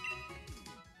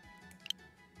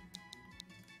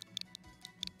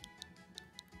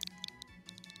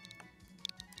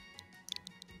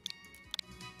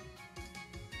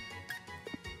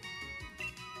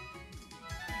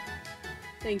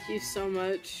 Thank you so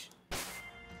much.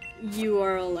 You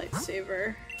are a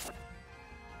lifesaver.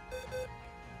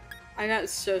 I got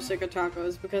so sick of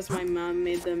tacos because my mom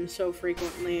made them so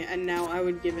frequently, and now I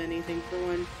would give anything for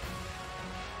one.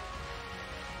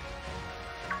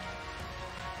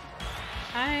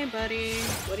 Hi, buddy.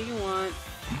 What do you want?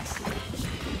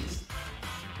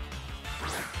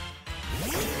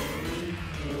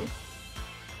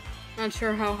 Not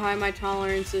sure how high my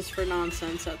tolerance is for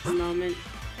nonsense at the moment.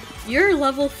 You're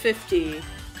level 50.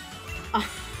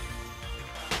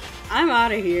 I'm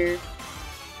out of here.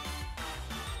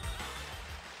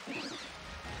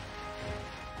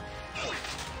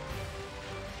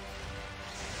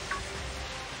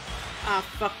 Ah,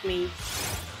 fuck me.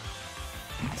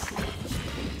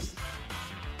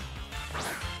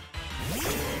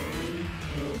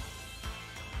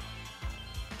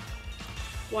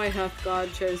 Why hath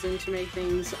God chosen to make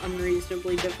things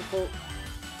unreasonably difficult?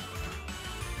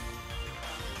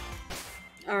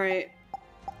 Alright.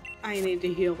 I need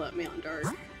to heal that man dart.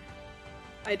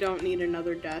 I don't need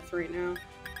another death right now.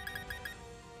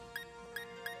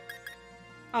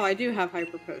 Oh, I do have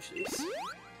hyper potions.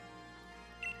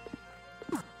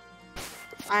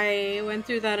 I went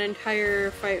through that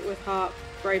entire fight with Hop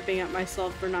griping at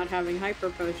myself for not having hyper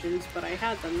potions, but I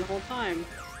had them the whole time.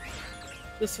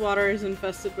 This water is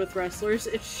infested with wrestlers.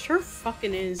 It sure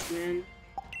fucking is, man.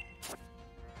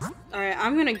 Alright,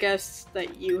 I'm gonna guess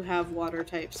that you have water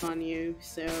types on you,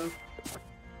 so...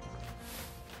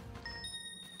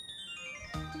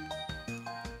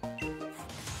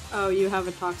 Oh, you have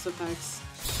a Toxapex.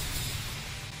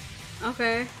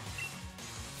 Okay.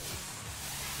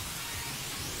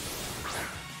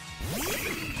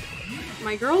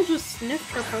 My girl just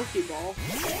sniffed her Pokeball.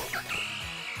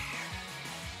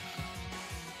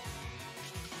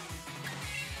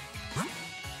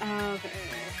 Okay.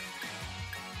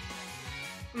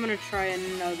 I'm gonna try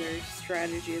another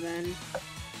strategy then.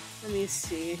 Let me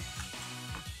see.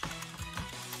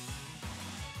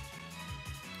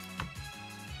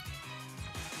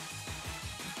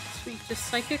 Sweet, just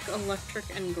Psychic, Electric,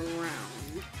 and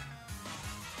Ground.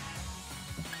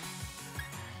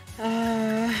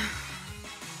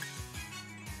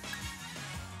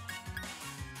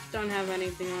 Don't have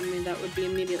anything on me that would be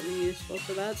immediately useful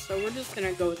for that, so we're just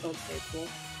gonna go with Old Faithful.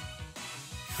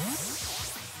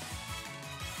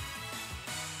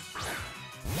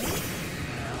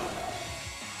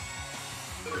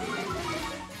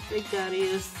 Big Daddy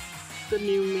is the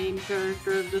new main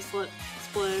character of this Let's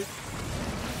Play.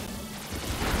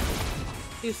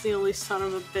 He's the only son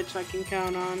of a bitch I can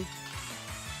count on.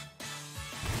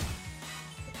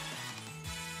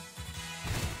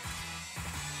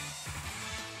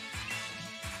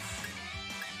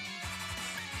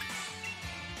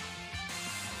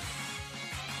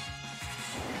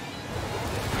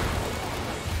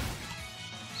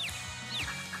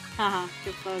 Haha,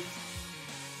 good bugs.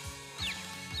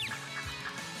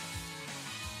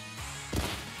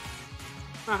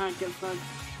 Haha, good bug.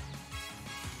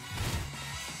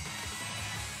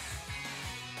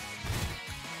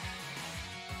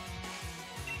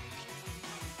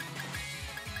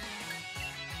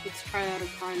 Let's try out a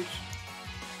crunch.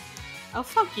 Oh,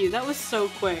 fuck you, that was so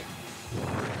quick.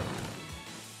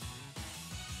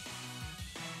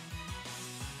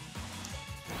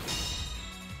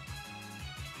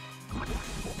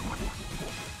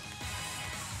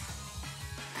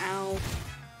 Ow.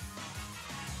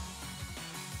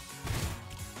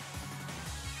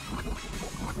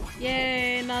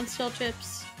 Yay, non-steel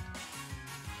chips.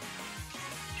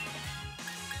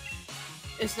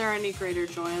 Is there any greater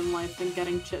joy in life than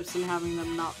getting chips and having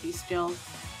them not be steel?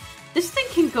 This thing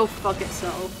can go fuck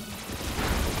itself.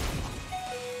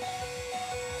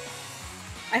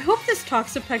 I hope this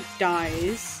Toxapex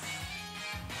dies.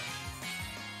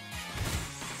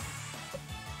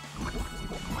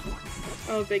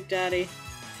 Oh, Big Daddy.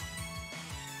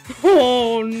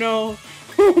 Oh, no.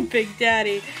 Oh, Big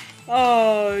Daddy.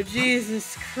 Oh,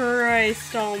 Jesus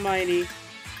Christ almighty.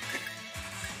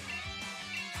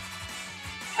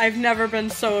 I've never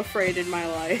been so afraid in my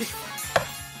life.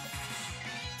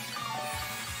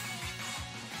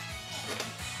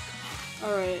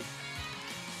 Alright.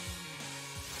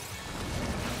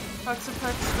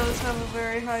 Toxapex does have a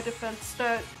very high defense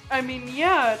stat. I mean,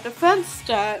 yeah, defense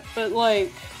stat, but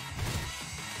like...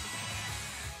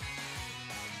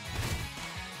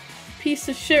 piece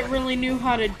of shit really knew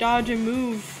how to dodge a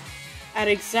move at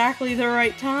exactly the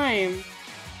right time.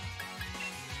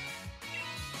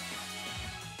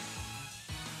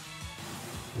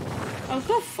 Oh,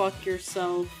 go fuck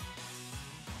yourself.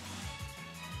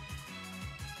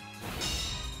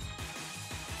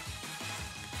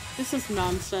 This is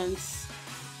nonsense.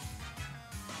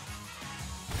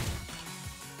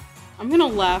 I'm gonna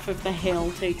laugh if the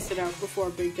hail takes it out before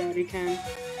Big Daddy can.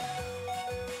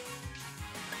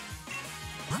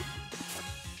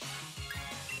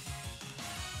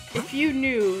 If you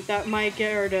knew that my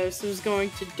Gyarados was going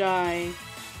to die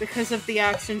because of the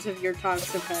actions of your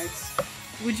Toxapex,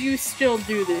 would you still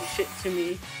do this shit to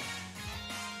me?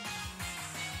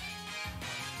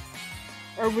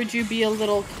 Or would you be a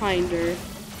little kinder?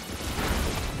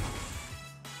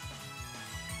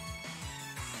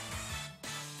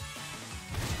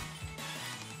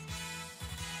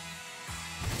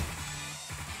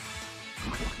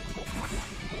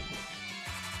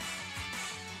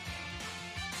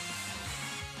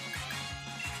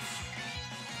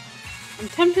 I'm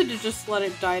tempted to just let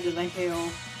it die to the hail,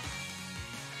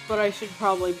 but I should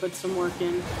probably put some work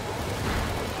in.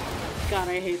 God,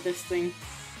 I hate this thing.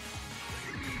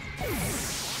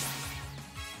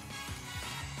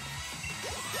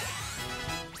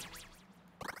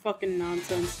 Fucking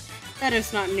nonsense. That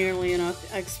is not nearly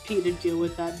enough XP to deal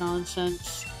with that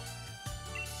nonsense.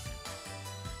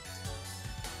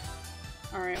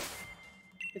 Alright.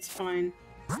 It's fine.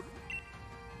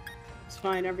 It's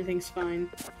fine, everything's fine.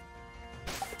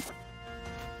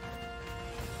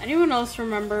 Anyone else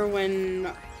remember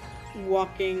when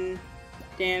walking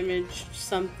damaged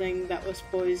something that was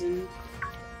poisoned?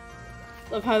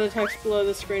 Love how the text below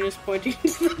the screen is pointing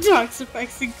to the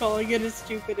Toxapex and calling it a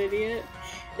stupid idiot.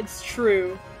 It's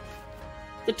true.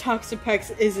 The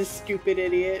Toxapex is a stupid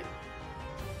idiot.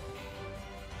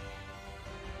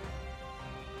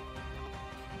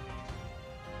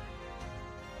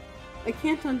 I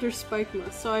can't under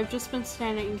Spikemas, so I've just been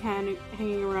standing and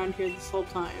hanging around here this whole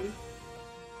time.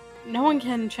 No one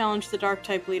can challenge the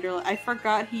Dark-type leader. I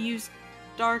forgot he used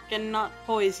Dark and not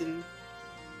Poison.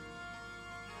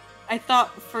 I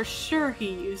thought for sure he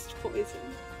used Poison.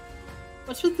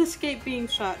 What's with the skate being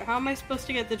shot? How am I supposed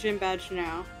to get the gym badge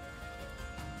now?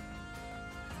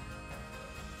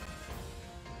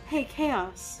 Hey,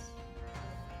 Chaos.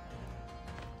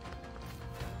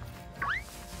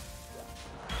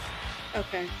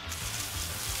 Okay.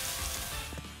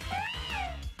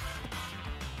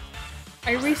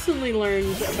 I recently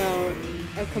learned about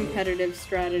a competitive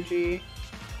strategy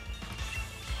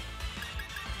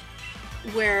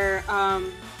where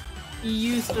you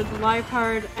used a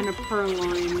Liepard and a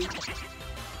Purloin,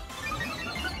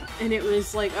 and it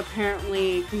was like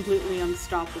apparently completely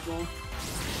unstoppable.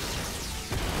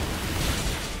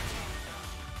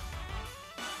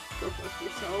 Go fuck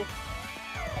yourself.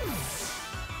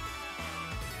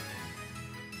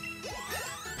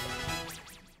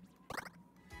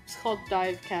 It's called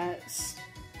Dive Cats.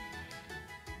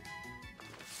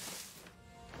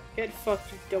 Get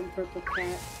fucked, you dumb purple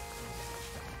cat.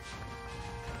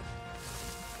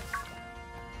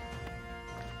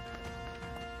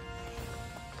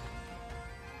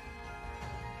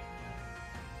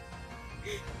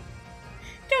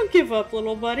 Don't give up,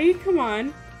 little buddy. Come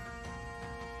on.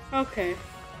 Okay.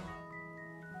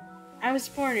 I was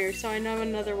born here, so I know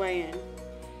another way in.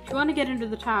 If you want to get into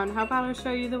the town, how about I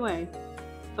show you the way?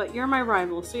 But you're my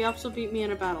rival, so you have to beat me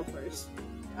in a battle first.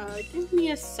 Give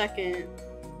me a second.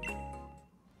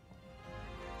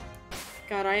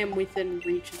 God, I am within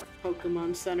reach of the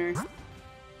Pokemon Center.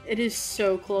 It is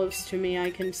so close to me,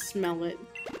 I can smell it.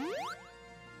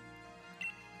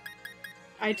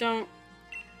 I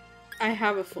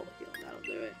have a full heal, that'll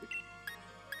do it.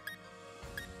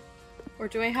 Or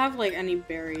do I have, like, any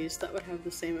berries that would have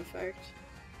the same effect?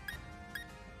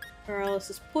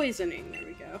 Paralysis poisoning, there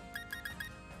we go.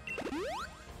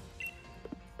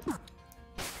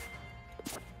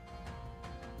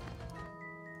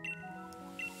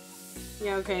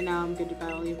 Yeah, okay, now I'm good to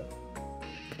battle you.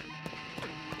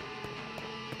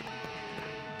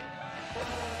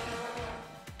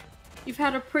 You've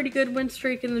had a pretty good win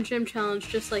streak in the gym challenge,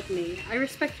 just like me. I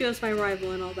respect you as my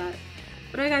rival and all that,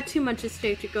 but I got too much at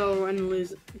stake to go around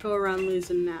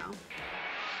losing now.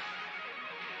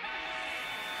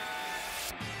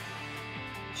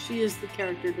 She is the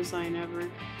character design ever.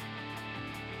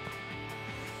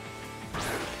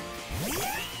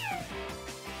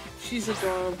 She's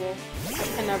adorable. I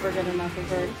can never get enough of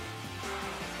her.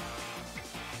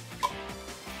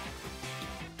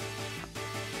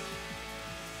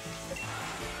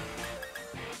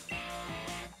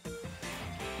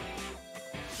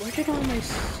 Where did all my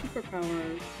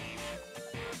superpowers?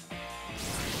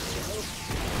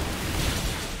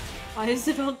 Why is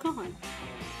it all gone?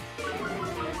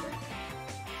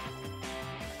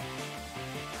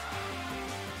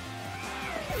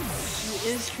 She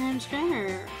is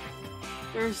transgender.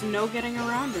 There's no getting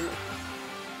around it.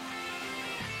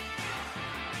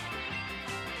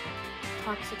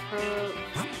 Toxic Pro.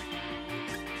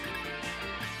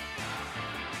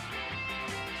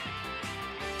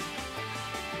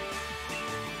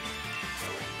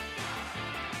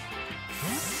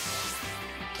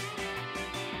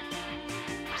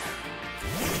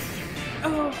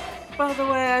 Oh, by the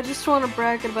way, I just want to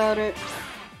brag about it.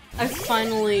 I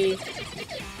finally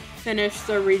finished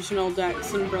the regional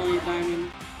decks in Brilliant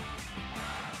Diamond.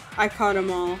 I caught them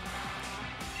all.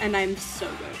 And I'm so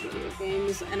good at video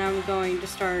games, and I'm going to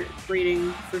start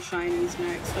breeding for shinies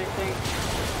next, I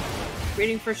think.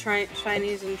 Breeding for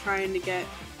shinies and trying to get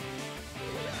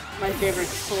my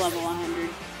favorites to level 100.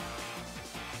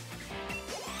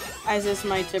 As is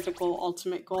my typical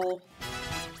ultimate goal.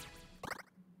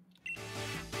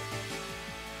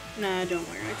 Nah, don't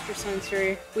wear extra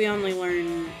sensory. We only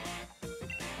learn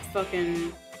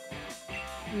fucking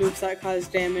moves that cause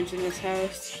damage in this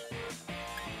house.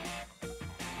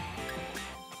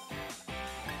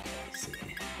 Let's see.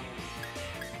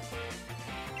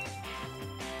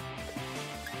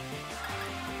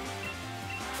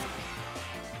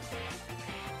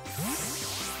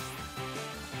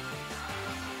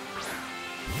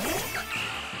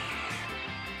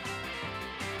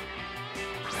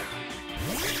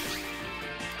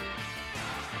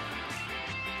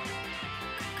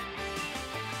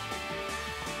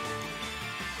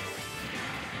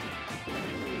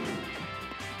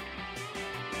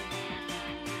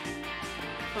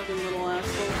 Fucking little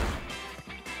asshole.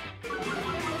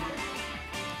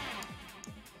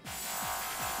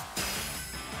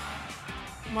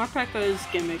 Morpeko's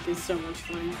gimmick is so much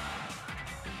fun.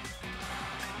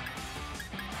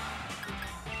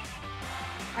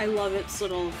 I love its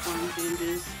little form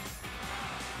changes.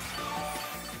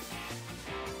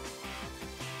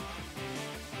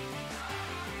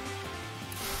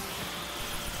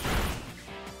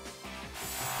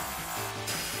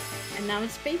 And now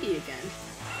it's baby again.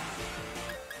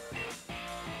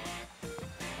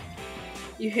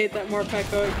 You hate that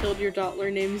Morpeko killed your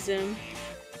Dottler named Zim.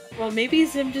 Well, maybe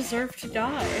Zim deserved to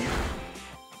die.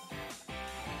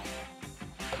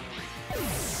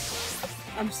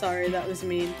 I'm sorry, that was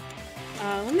mean.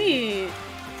 I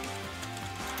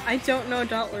don't know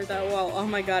Dottler that well. Oh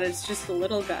my god, it's just a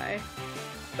little guy.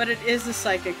 But it is a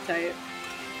psychic type.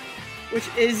 Which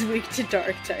is weak to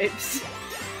dark types.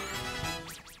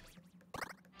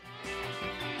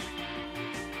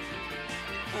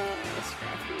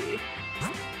 Scrappy.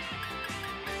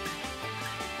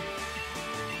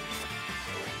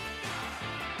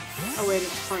 Oh wait,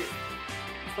 it's part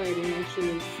fighting. I should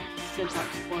have said that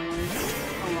spoiler.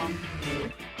 Oh well.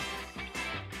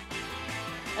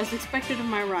 As expected of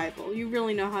my rival, you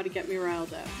really know how to get me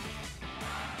riled up.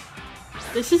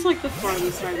 This is like the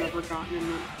farthest I've ever gotten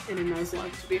in a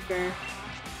Nuzlocke, to be fair.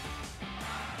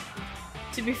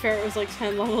 To be fair, it was like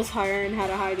 10 levels higher and had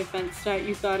a high defense stat.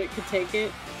 You thought it could take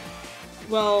it?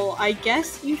 Well, I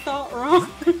guess you thought wrong.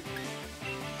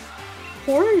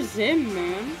 Poor Zim,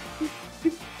 man.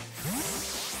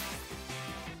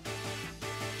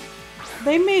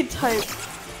 They made type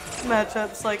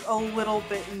matchups like a little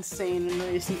bit insane in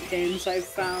recent games, I've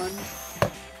found.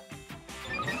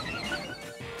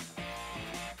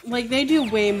 Like, they do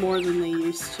way more than they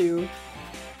used to.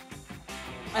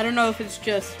 I don't know if it's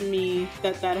just me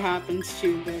that happens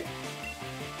to, but...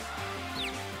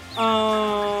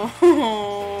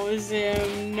 Oh,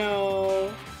 Zim,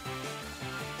 no.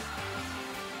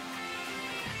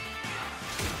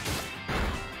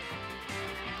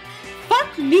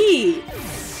 Fuck me!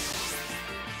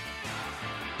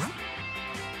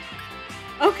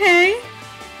 Okay.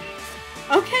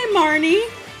 Okay, Marnie.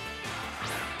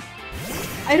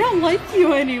 I don't like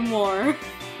you anymore.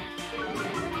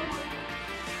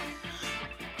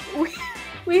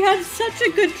 We had such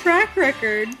a good track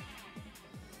record.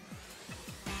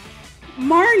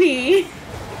 Marnie!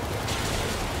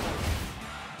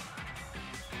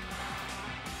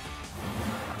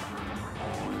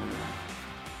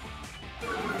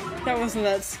 That wasn't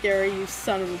that scary, you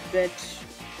son of a bitch.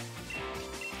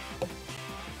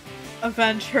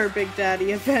 Avenge her, Big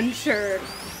Daddy, avenge her.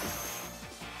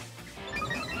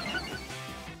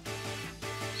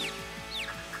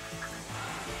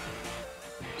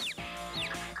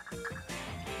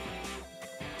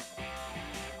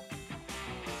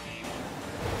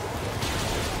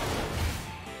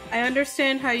 I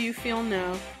understand how you feel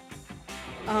now.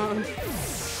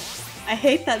 I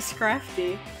hate that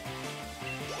Scrafty.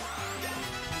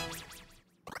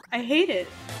 I hate it.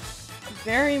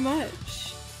 Very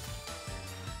much.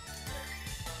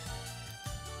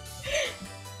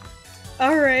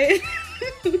 Alright.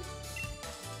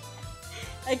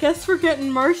 I guess we're getting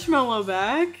Marshmallow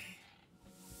back.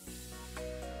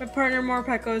 My partner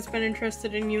Morpeko has been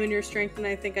interested in you and your strength, and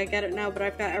I think I get it now, but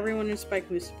I've got everyone in Spike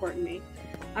who's supporting me.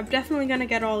 I'm definitely gonna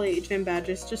get all 8 gym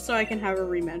badges just so I can have a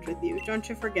rematch with you. Don't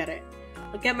you forget it.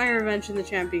 I'll get my revenge in the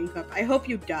Champion Cup. I hope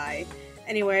you die.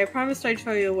 Anyway, I promised I'd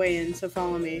show you a way in, so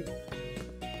follow me.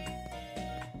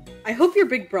 I hope your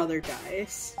big brother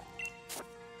dies.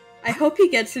 I hope he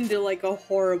gets into like a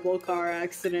horrible car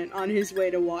accident on his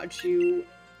way to watch you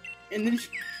in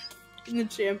the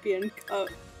Champion Cup.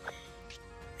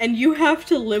 And you have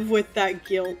to live with that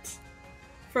guilt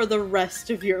for the rest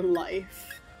of your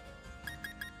life.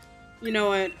 You know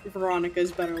what?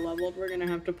 Veronica's better leveled. We're gonna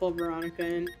have to pull Veronica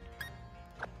in.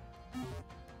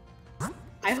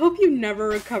 I hope you never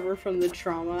recover from the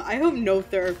trauma. I hope no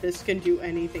therapist can do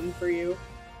anything for you.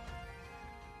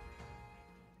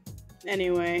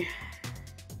 Anyway.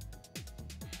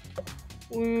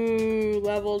 Ooh,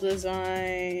 level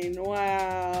design.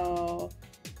 Wow.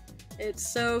 It's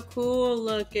so cool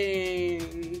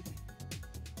looking.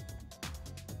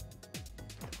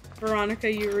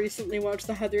 Veronica, you recently watched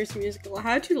the Heathers musical.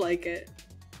 How'd you like it?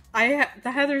 The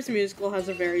Heathers musical has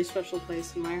a very special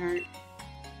place in my heart.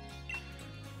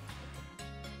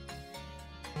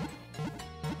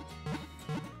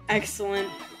 Excellent.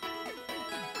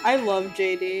 I love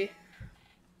JD.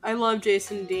 I love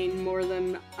Jason Dean more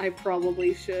than I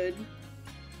probably should.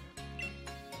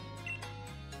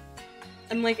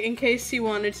 And like, in case you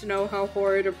wanted to know how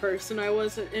horrid a person I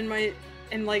was in like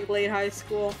late high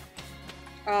school,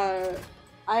 I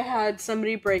had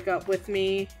somebody break up with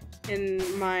me in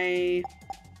my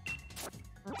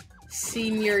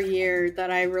senior year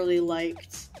that I really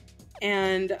liked.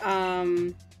 And,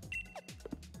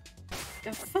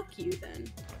 fuck you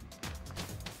then.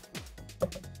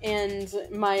 And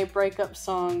my breakup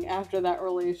song after that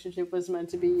relationship was Meant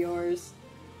to Be Yours.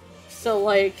 So,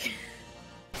 like,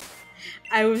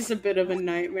 I was a bit of a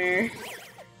nightmare.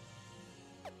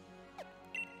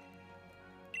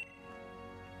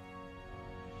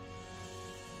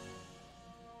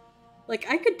 Like,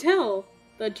 I could tell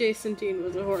that Jason Dean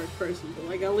was a horrid person, but,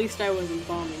 like, at least I wasn't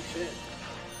bombing shit.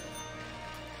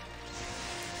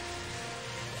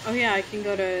 Oh yeah, I can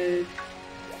go to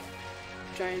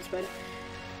Giant's Bed.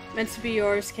 Meant to Be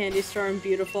Yours, Candy Storm,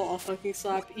 Beautiful, I'll fucking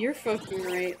slap. You're fucking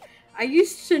right. I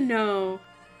used to know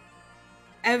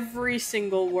every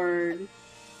single word.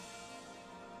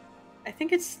 I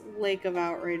think it's Lake of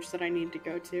Outrage that I need to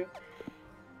go to.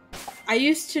 I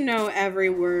used to know every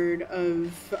word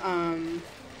of,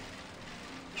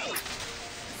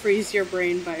 Freeze Your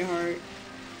Brain by heart.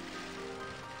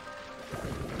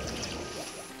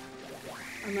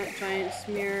 I'm that giant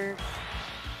smear.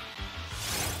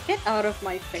 Get out of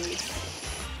my face,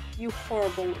 you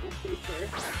horrible little creature.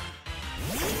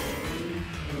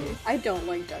 I don't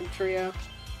like Dugtrio.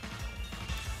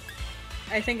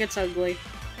 I think it's ugly.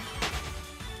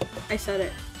 I said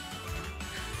it.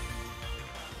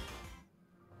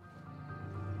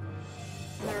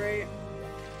 Alright.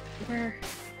 Where?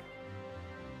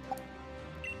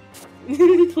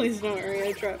 Please don't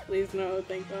area trap, please no,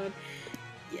 thank god.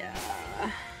 Yeah.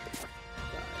 God.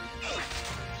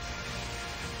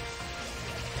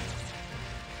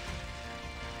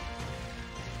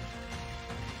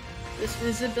 This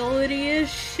visibility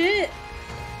is shit!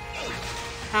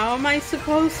 How am I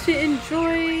supposed to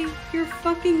enjoy your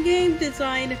fucking game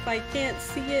design if I can't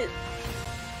see it?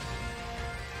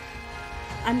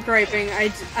 I'm griping.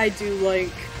 I do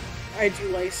like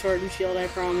Sword and Shield, I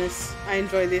promise. I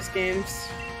enjoy these games.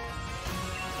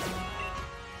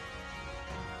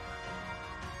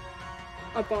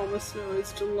 A Bomb of Snow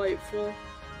is delightful.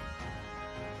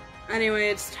 Anyway,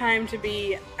 it's time to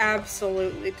be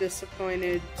absolutely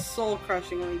disappointed.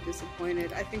 Soul-crushingly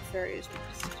disappointed. I think Fairy is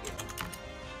best.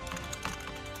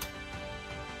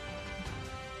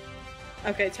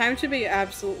 Okay, time to be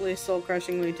absolutely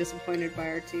soul-crushingly disappointed by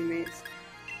our teammates.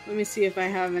 Let me see if I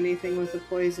have anything with a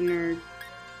poison or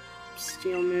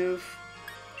steel move.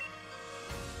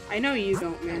 I know you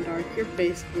don't, Mandark. You're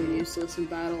basically useless in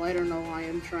battle. I don't know why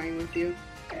I'm trying with you.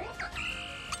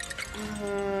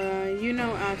 You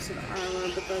know acid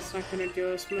armor, but that's not gonna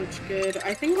do us much good.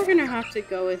 I think we're gonna have to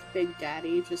go with Big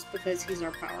Daddy just because he's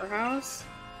our powerhouse.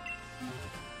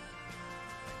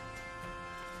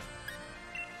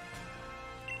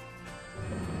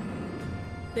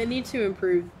 They need to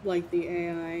improve, like, the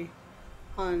AI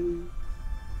on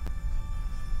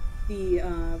the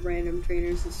random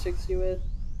trainers it sticks you with.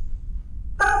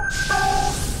 Oh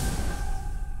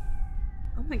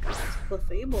my god, it's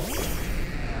Clefable.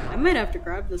 I might have to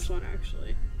grab this one,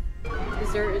 actually.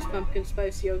 Dessert is pumpkin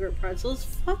spice yogurt pretzels?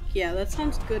 Fuck yeah, that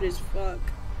sounds good as fuck.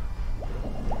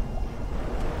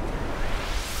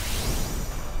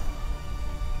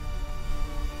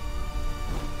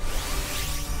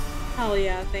 Hell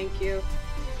yeah, thank you.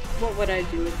 What would I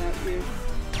do without you?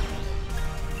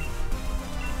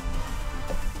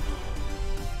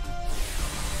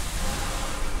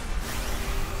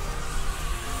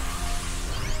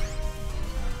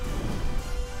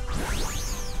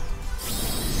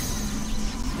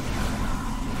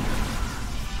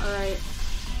 Alright.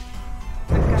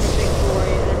 I've got a big boy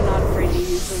and I'm not afraid to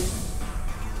use him.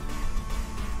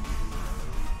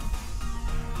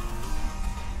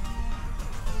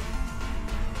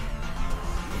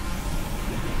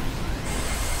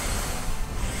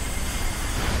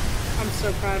 I'm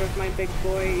so proud of my big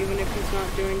boy, even if he's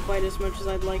not doing quite as much as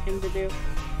I'd like him to do.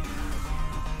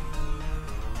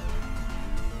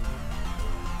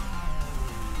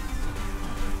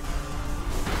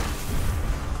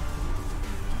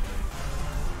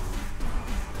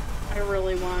 I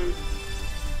really want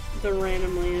the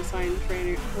randomly assigned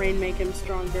trainer. Rain make him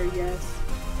stronger, yes.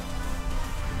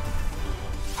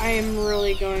 I am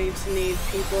really going to need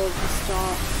people to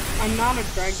stop. I'm not a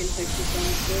dragon type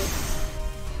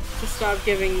to stop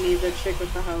giving me the chick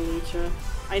with the Hawlucha.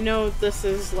 I know this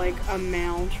is like a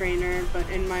male trainer, but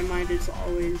in my mind it's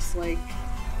always like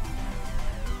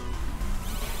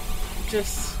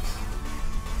just.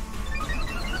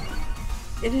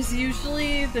 It is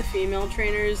usually the female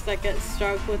trainers that get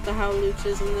stuck with the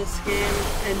Hawluchas in this game,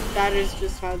 and that is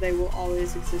just how they will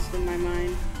always exist in my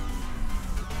mind.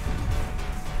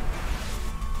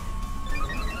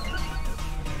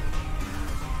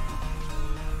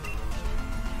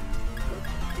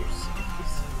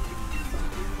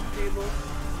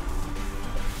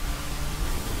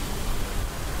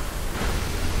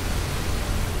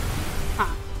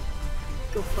 Ha!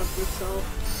 Go fuck yourself.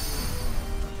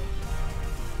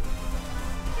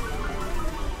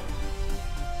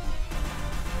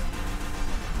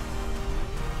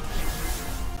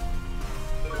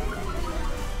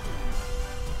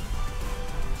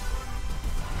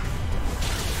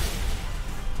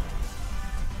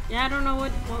 Yeah, I don't know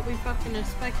what we fucking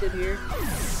expected here.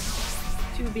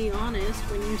 To be honest,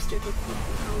 when you stick with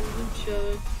fucking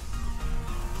Hawlucha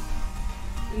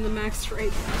in the max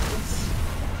rate practice.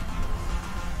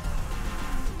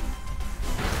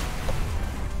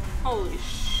 Holy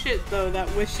shit though, that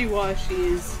wishy-washy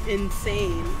is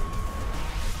insane.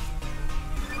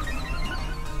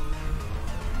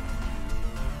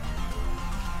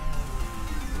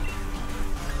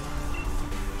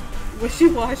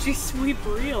 Wishy-washy sweep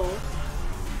real.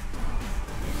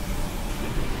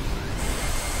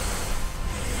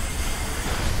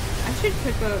 I should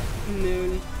pick up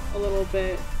Moon a little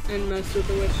bit and mess with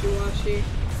the wishy-washy.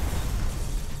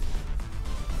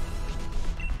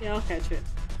 Yeah, I'll catch it.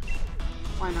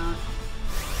 Why not?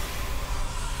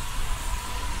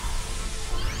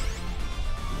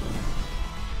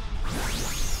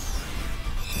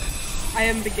 I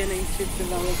am beginning to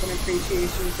develop an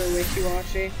appreciation for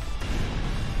wishy-washy.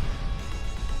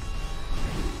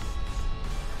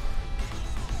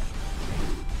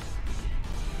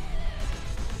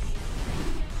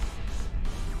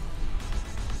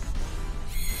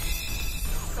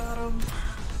 Got him.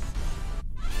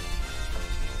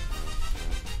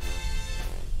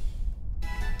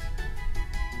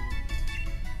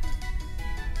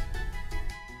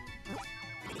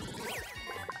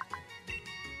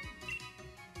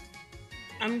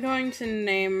 I'm going to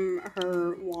name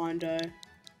her Wanda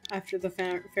after the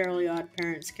Fairly Odd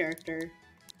Parents character,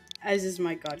 as is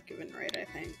my God-given right, I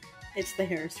think. It's the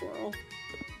hair swirl.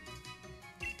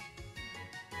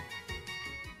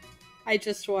 I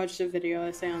just watched a video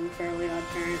essay on the Fairly Odd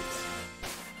Parents,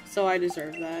 so I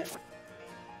deserve that.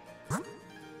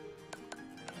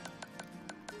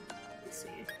 Let's see.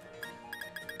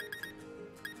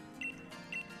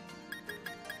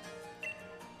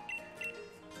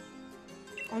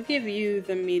 I'll give you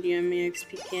the medium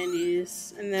EXP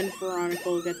candies, and then Veronica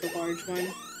will get the large one.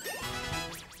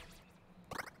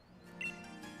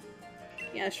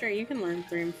 Yeah, sure, you can learn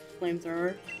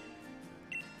Flamethrower.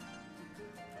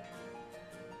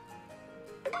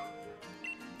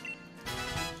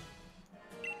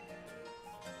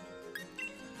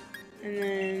 And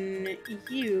then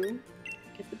you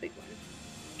get the big one.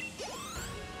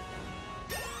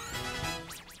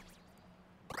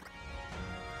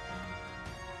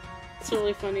 It's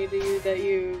really funny to you that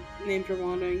you named your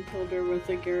Wanda and killed her with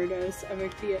a Gyarados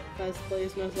Epic Best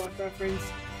Plays Nuzlocke reference.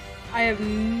 I have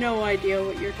no idea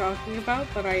what you're talking about,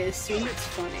 but I assume it's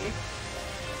funny.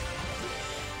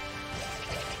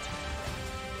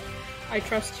 I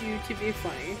trust you to be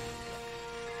funny.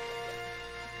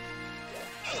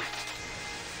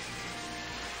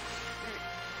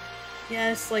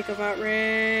 Yes, like about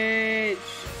Rage.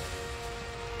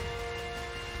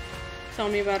 Tell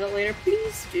me about it later.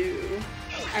 Please do.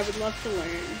 I would love to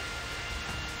learn.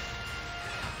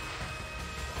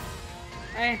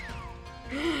 Hey.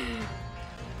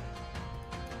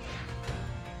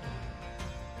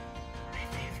 My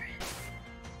favorite.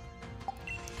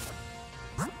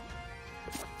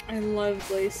 I love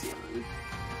Glaceon.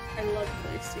 I love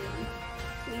Glaceon.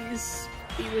 Please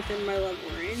be within my level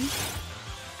range.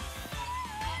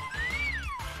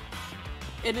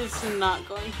 It is not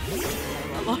going to be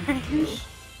within my level range.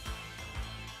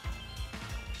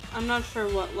 I'm not sure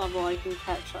what level I can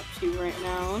catch up to right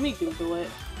now. Let me Google it.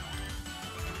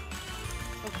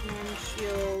 Pokémon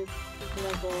Shield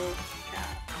level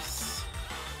caps.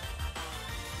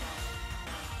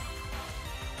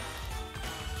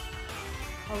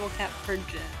 Level cap per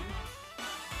gym.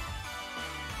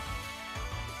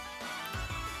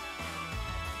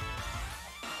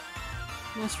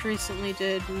 Most recently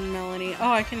did Melanie.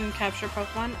 Oh, I can capture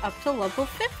Pokemon up to level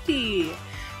 50!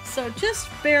 So just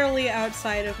barely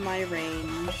outside of my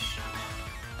range.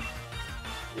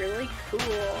 Really cool.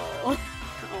 Oh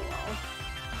well.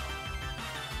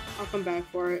 I'll come back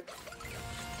for it.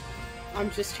 I'm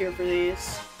just here for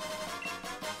these.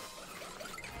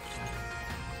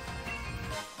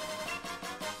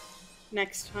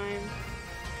 Next time.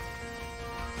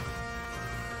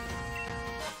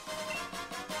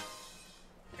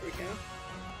 There we go.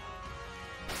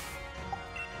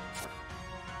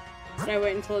 Should I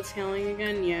wait until it's healing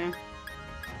again? Yeah.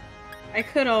 I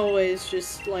could always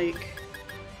just, like...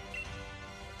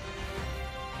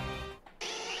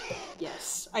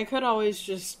 Yes. I could always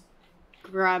just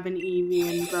grab an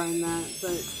Eevee and grind that,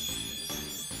 but...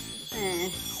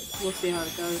 We'll see how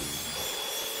it goes.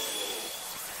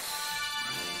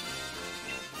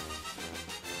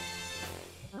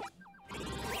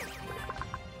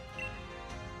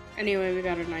 Anyway, we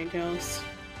got our Ninetales.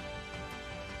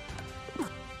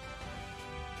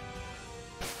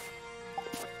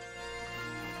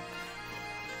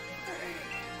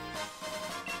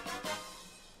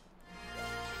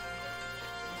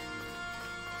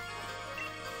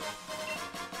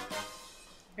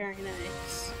 Very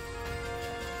nice.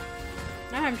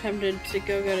 Now I'm tempted to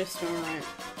go get a Snorunt.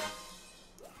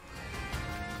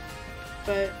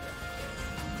 But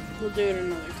we'll do it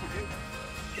another time.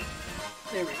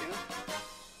 There we go.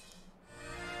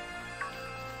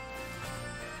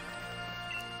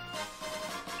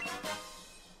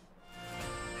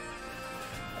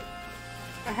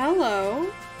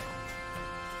 Hello?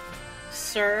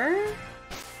 Sir?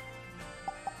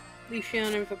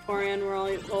 Leafeon and Vaporeon were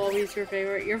always your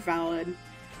favorite. You're valid.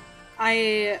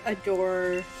 I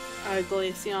adore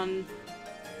Glaceon,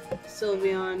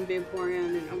 Sylveon,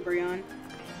 Vaporeon, and Umbreon.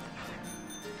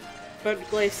 But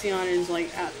Glaceon is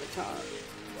like at the top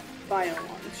by a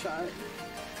long shot.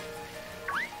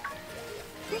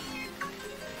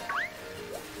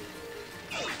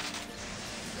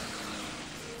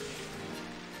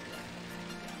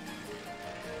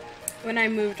 When I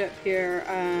moved up here,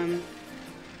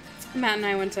 Matt and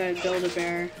I went to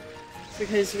Build-A-Bear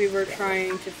because we were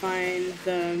trying to find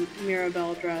the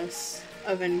Mirabelle dress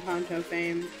of Encanto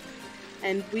fame.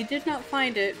 And we did not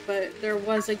find it, but there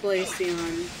was a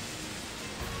Glaceon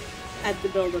at the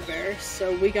Build-A-Bear,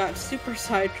 so we got super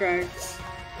sidetracked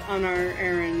on our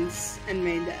errands and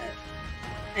made that.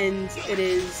 And it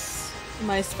is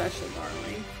my special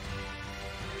darling.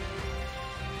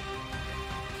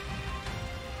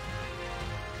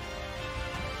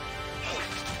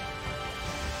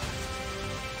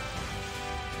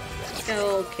 It's got a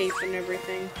little cape and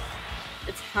everything.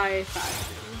 It's high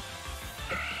fashion.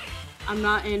 I'm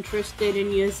not interested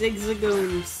in your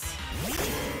zigzagoons.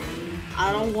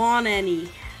 I don't want any.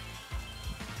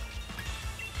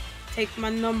 Take my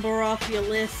number off your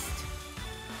list.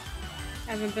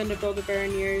 I haven't been to Build-A-Bear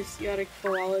in years. You had a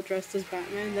koala dressed as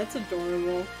Batman. That's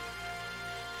adorable.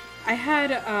 I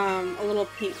had a little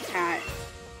pink cat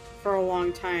for a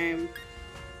long time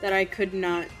that I could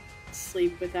not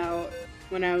sleep without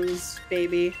when I was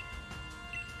baby.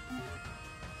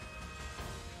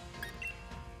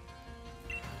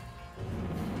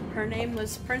 Her name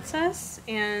was Princess,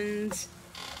 and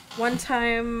one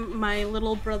time my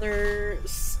little brother,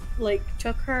 like,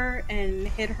 took her and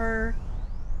hid her,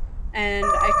 and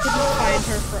I couldn't find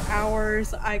her for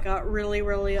hours. I got really,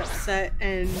 really upset,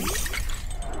 and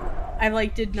I,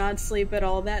 like, did not sleep at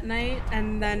all that night,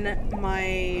 and then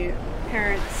my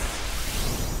parents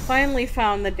finally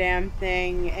found the damn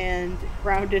thing and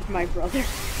grounded my brother.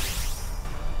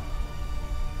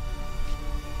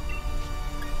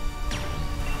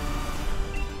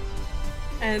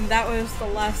 And that was the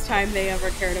last time they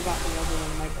ever cared about me other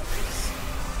than my brothers.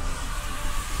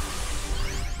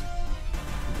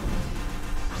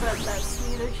 But that's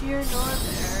neither here nor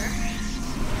there.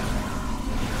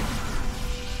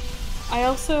 I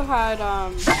also had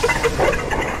an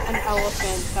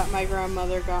elephant that my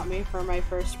grandmother got me for my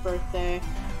first birthday.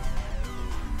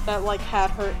 That, like,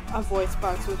 had a voice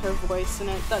box with her voice in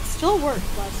it. That still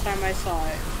worked last time I saw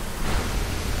it.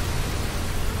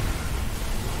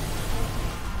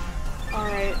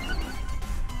 Alright.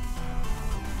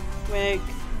 Wig.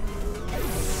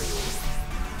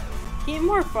 He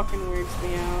more fucking weirds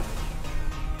me out.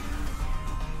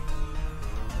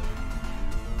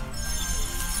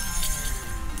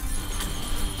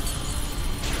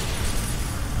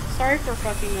 Sorry for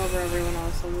fucking over everyone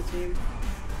else on the team.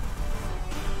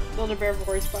 Build-A-Bear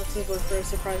voice boxes work for a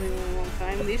surprisingly long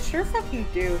time. These sure fucking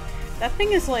do. That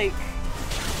thing is like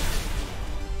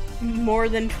more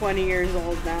than 20 years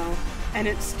old now, and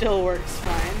it still works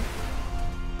fine.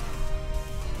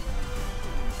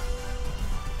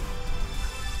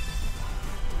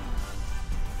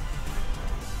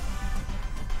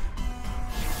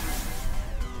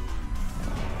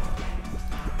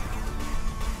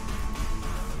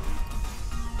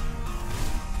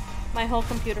 My whole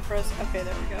computer froze. Okay,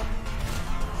 there we go.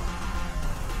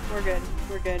 We're good.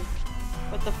 We're good.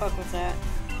 What the fuck was that?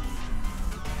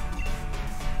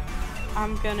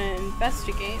 I'm gonna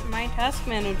investigate my task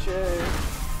manager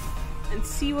and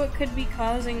see what could be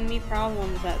causing me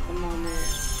problems at the moment.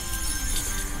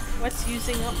 What's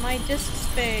using up my disk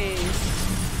space?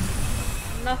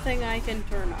 Nothing I can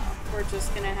turn off. We're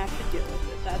just gonna have to deal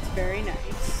with it. That's very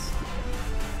nice.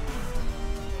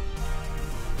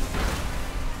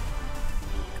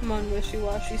 Come on,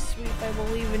 wishy-washy sweep, I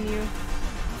believe in you.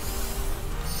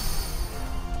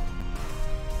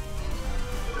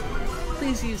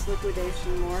 Please use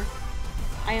liquidation more.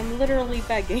 I am literally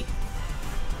begging.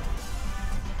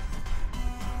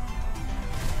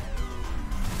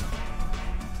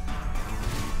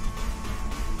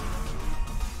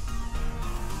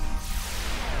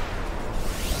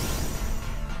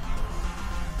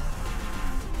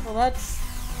 Well, that's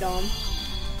dumb.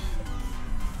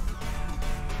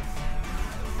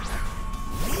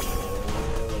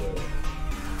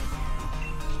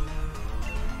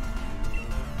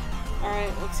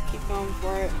 Alright, let's keep going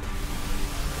for it.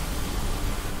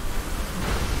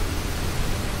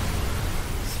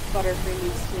 This Butterfree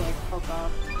needs to, like, poke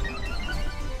off.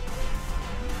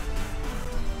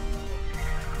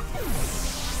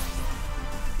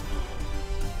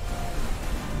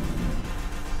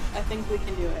 I think we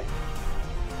can do it.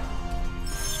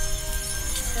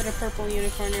 Had a purple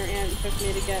unicorn your aunt took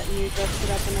me to get, and you dressed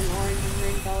it up in an orange and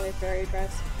green ballet fairy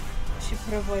dress. She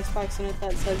put a voice box in it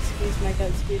that said, squeeze my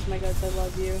guts, I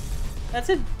love you. That's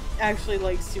actually,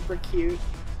 like, super cute.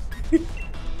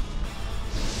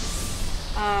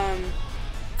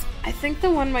 I think the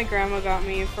one my grandma got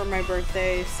me for my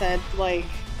birthday said, like,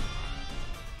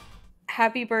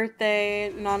 happy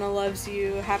birthday, Nana loves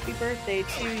you, happy birthday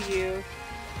to you.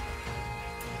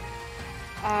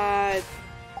 I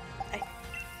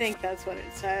think that's what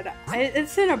it said.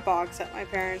 It's in a box at my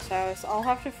parents' house. I'll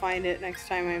have to find it next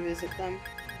time I visit them.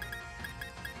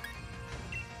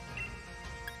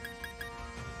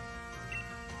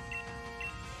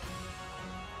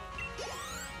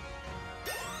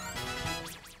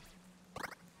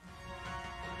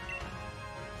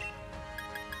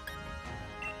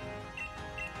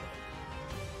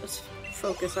 Let's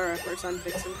focus our efforts on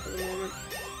Vixen for the moment.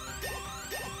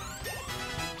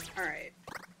 Alright.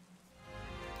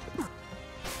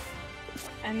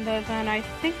 And then I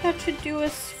think that should do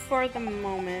us for the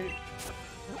moment.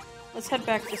 Let's head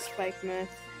back to Spike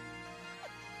Myth.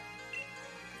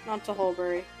 Not to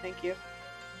Holbury, thank you.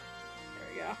 There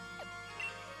we go.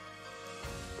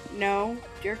 No,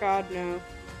 dear God, no.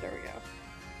 There we go.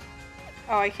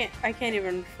 Oh, I can't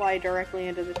even fly directly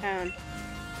into the town.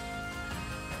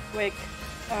 Wait,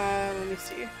 let me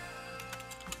see.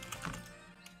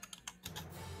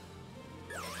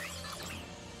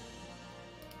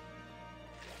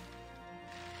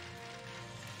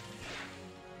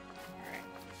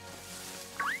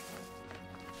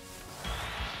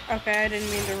 Okay, I didn't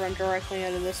mean to run directly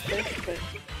into this fish, but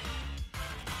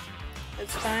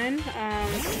it's fine.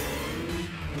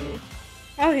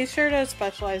 Oh, he sure does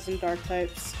specialize in dark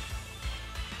types.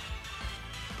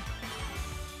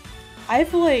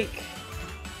 I've like...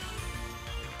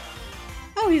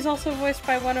 Oh, he's also voiced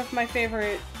by one of my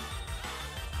favorite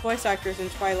voice actors in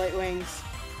Twilight Wings.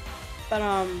 But,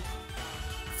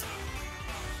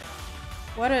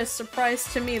 what a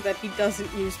surprise to me that he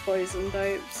doesn't use poison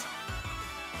types.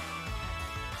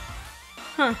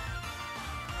 Huh.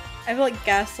 I've like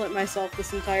gaslit myself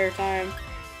this entire time.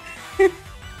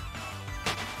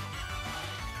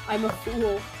 I'm a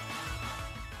fool.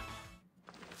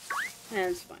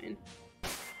 That's fine.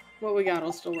 What we got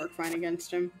will still work fine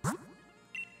against him.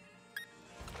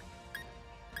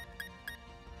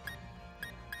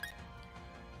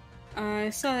 I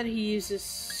saw that he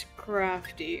uses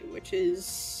Crafty, which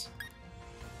is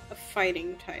a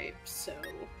fighting type, so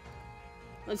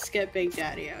let's get Big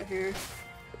Daddy out here.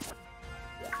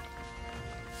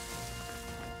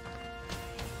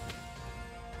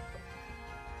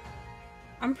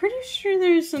 I'm pretty sure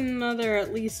there's another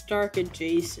at least dark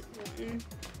adjacent one.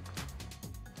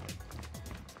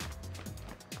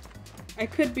 I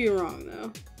could be wrong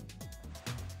though.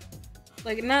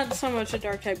 Like, not so much a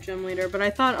dark type gym leader, but I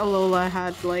thought Alola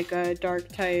had like a dark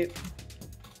type,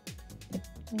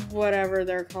 whatever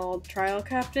they're called, trial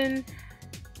captain.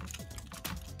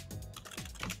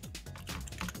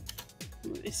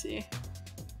 Let me see.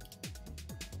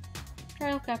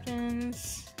 Trial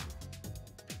captains.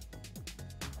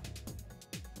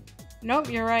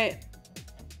 Nope, you're right.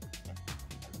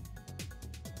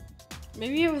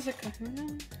 Maybe it was a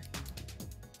Kahuna?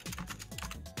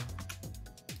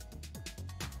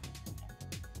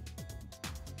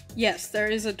 Yes, there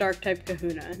is a dark type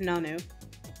Kahuna, Nanu.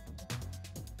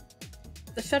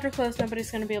 The shutter closed, nobody's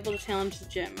gonna be able to challenge the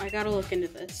gym. I gotta look into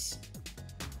this.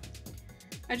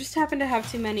 I just happen to have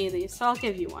too many of these, so I'll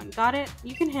give you one. Got it?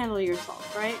 You can handle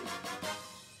yourself, right?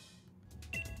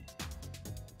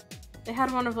 They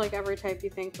had one of like every type you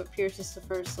think, but Pierce is the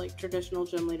first like traditional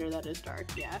gym leader that is dark,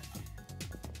 yeah.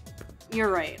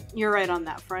 You're right. You're right on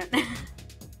that front.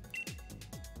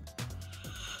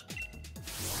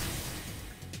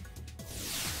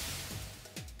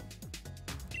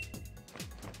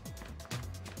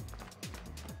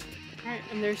 Alright,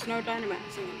 and there's no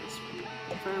Dynamaxing in this one,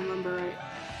 if I remember right.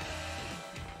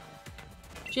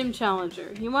 Gym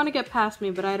Challenger. You want to get past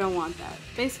me, but I don't want that.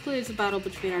 Basically, it's a battle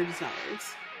between our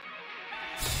desires.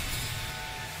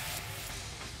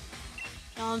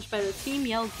 Challenged by the Team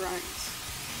Yell Grunts.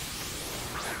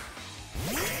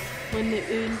 Win the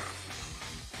Un.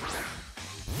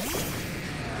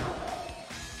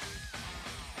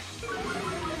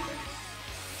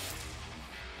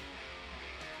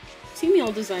 Team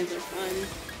Yell designs are fun.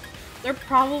 They're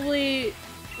probably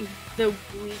the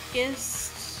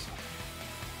weakest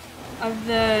of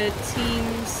the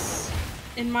teams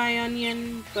in my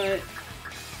onion, but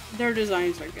their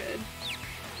designs are good.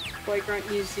 Boy Grunt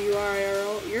used the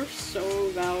URL. You're so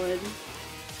valid.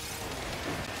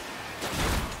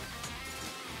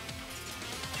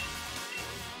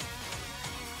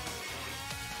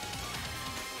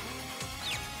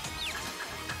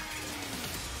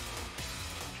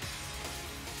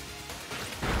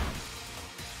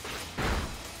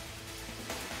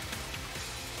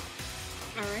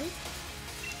 Alright.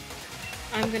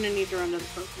 I'm gonna need to run to the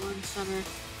Pokémon Center.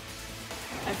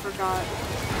 I forgot.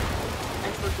 I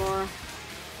forgot.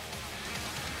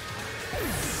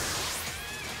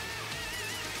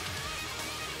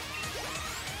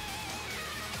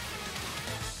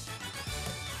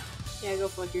 Yeah, go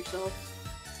fuck yourself.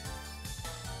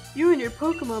 You and your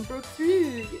Pokemon broke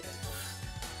through.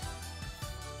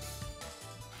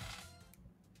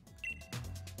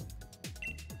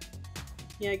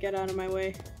 Yeah, get out of my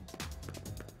way.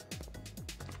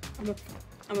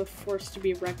 I'm a force to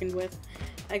be reckoned with.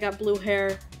 I got blue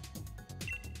hair.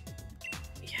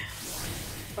 Yeah.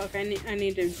 Fuck, I need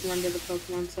to run to the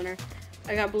Pokemon Center.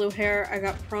 I got blue hair, I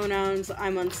got pronouns,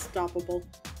 I'm unstoppable.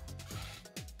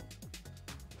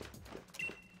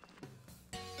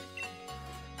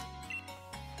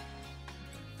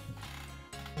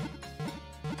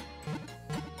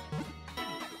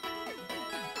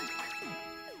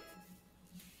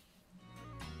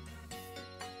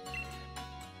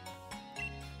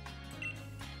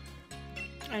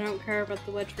 I don't care about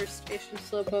the Wedgehurst Station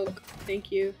Slowpoke.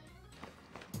 Thank you.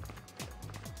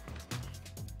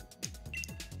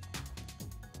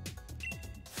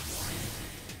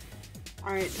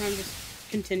 Alright, time to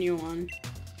continue on.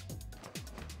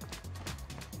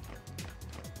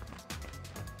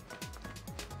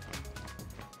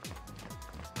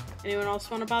 Anyone else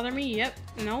want to bother me? Yep.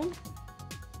 No?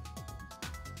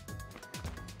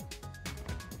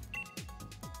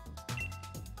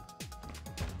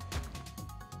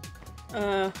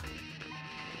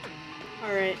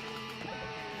 Alright.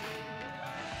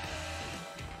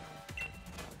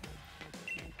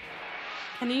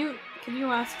 Can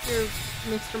you ask your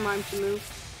Mr. Mime to move,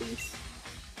 please?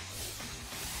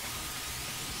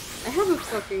 I have a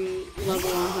fucking level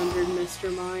 100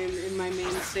 Mr. Mime in my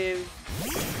main save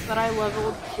that I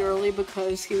leveled purely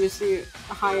because he was the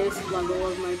highest level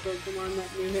of my Pokemon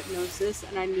that knew Hypnosis,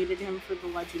 and I needed him for the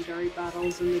legendary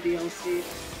battles in the DLC.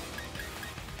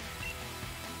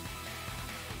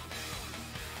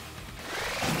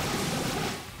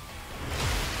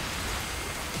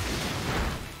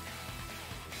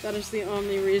 That is the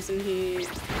only reason he...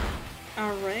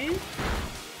 Alright.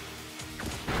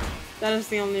 That is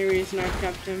the only reason I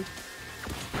kept him.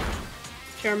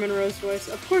 Chairman Rose voice.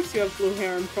 Of course you have blue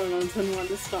hair and pronouns and want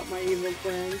to stop my evil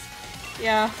plans.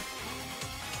 Yeah.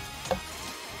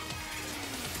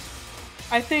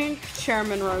 I think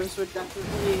Chairman Rose would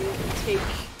definitely take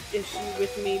issue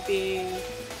with me being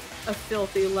a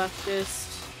filthy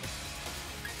leftist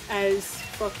as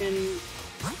fucking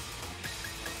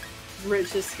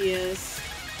rich as he is.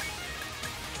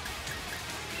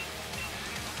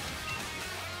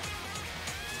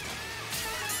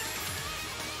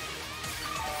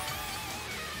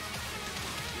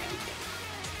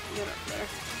 Get up there.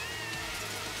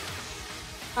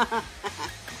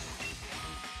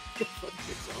 Go fuck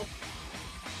yourself.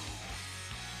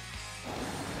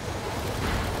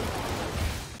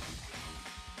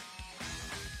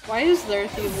 Why is their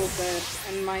Thievul dead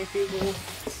and my Thievul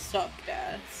sucked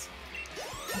ass?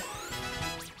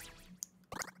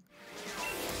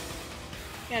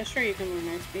 Yeah, sure you can learn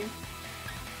Ice Beam.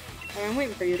 I'm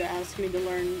waiting for you to ask me to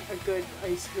learn a good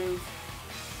ice move.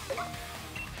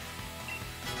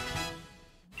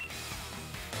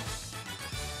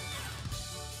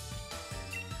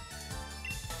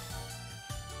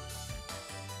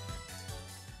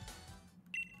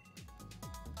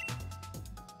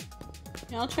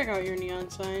 Yeah, I'll check out your neon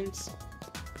signs.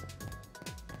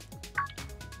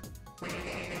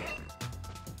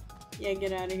 Yeah,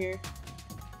 get out of here.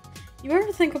 You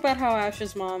ever think about how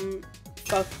Ash's mom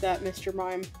fucked that Mr.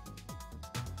 Mime?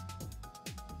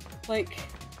 Like,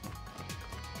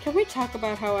 can we talk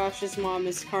about how Ash's mom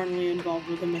is currently involved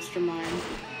with a Mr. Mime?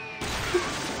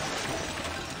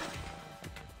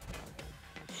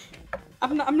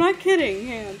 I'm not kidding,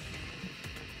 man.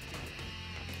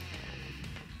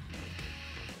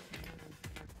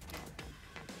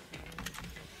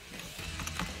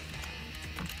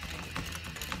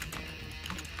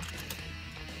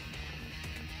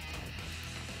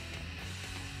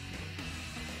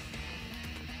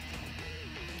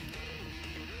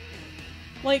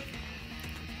 Like,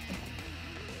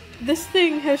 this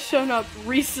thing has shown up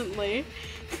recently.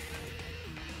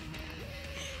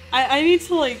 I need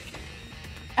to, like,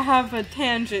 have a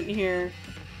tangent here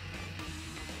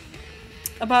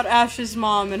about Ash's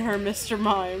mom and her Mr.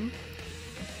 Mime.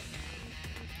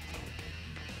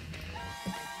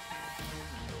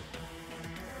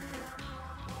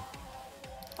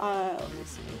 Let me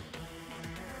see.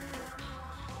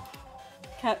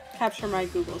 Capture my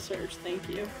Google search, thank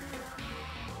you.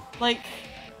 Like,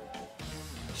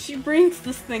 she brings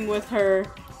this thing with her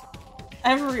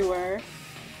everywhere.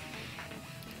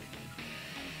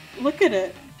 Look at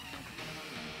it.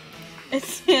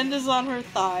 Its hand is on her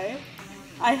thigh.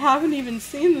 I haven't even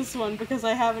seen this one because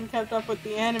I haven't kept up with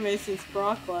the anime since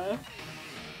Brock left.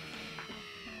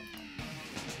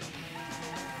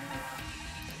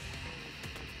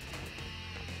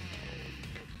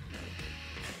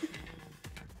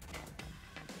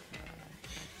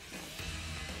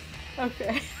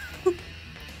 Okay.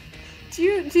 Do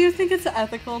you think it's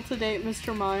ethical to date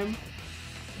Mr. Mime?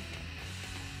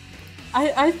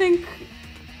 I think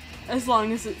as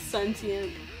long as it's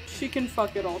sentient, she can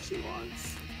fuck it all she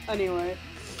wants. Anyway.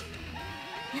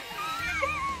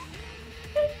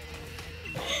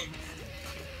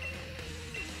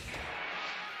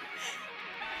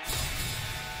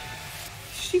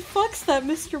 She fucks that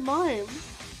Mr. Mime.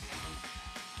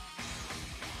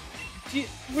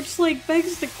 Which, like,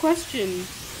 begs the question.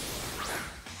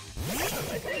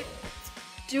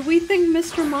 Do we think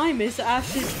Mr. Mime is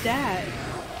Ash's dad?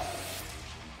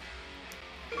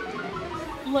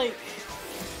 Like,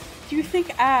 do you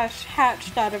think Ash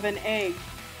hatched out of an egg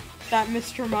that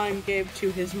Mr. Mime gave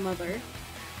to his mother?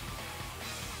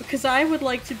 Because I would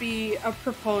like to be a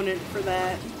proponent for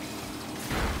that.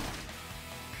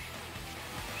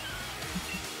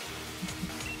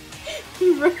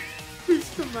 He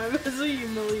Mr. Mime has a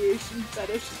humiliation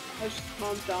fetish as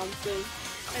Mom Johnson,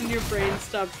 and your brain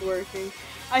stops working.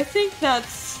 I think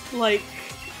that's, like,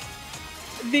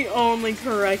 the only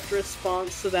correct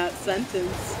response to that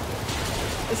sentence,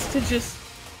 is to just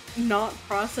not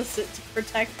process it to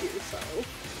protect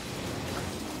yourself.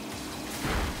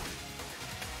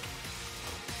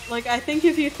 Like, I think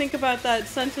if you think about that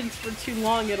sentence for too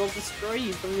long, it'll destroy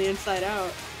you from the inside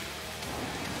out.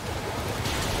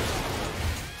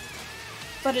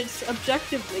 But it's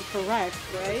objectively correct,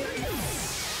 right?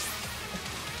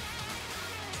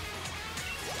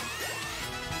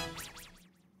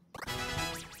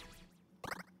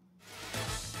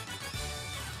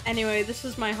 Anyway, this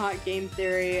is my hot game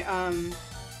theory.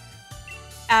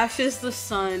 Ash is the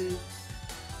son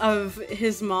of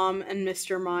his mom and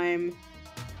Mr. Mime.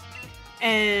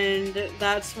 And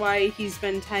that's why he's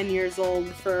been 10 years old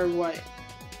for, what,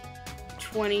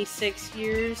 26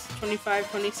 years?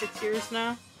 25, 26 years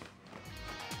now?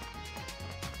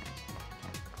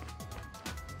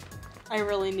 I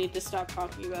really need to stop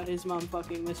talking about his mom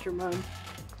fucking Mr. Mime.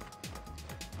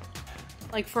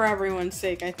 Like, for everyone's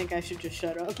sake, I think I should just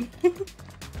shut up.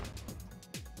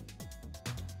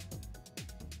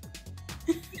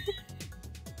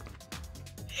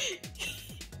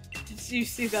 Did you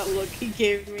see that look he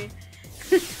gave me?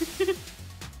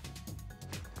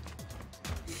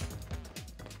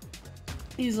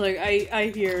 He's like,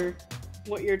 I hear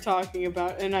what you're talking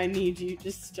about and I need you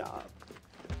to stop.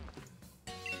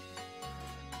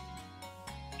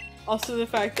 Also, the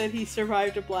fact that he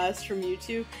survived a blast from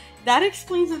Mewtwo, that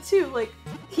explains it too. Like,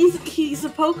 he's a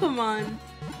Pokemon,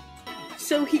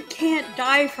 so he can't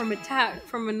die from attack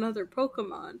from another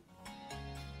Pokemon.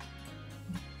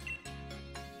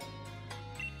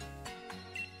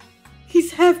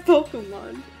 He's half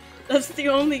Pokemon. That's the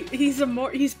only.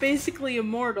 He's basically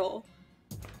immortal.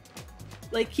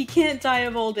 Like, he can't die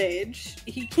of old age.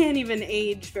 He can't even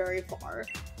age very far.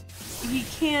 He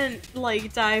can't,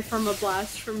 like, die from a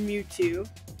blast from Mewtwo.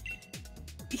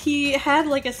 He had,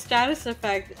 like, a status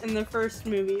effect in the first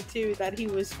movie, too, that he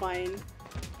was fine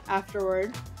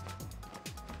afterward.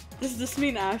 Does this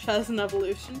mean Ash has an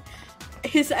evolution?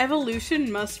 His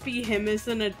evolution must be him as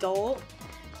an adult,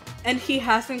 and he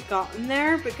hasn't gotten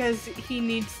there because he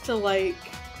needs to, like,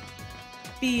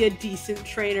 be a decent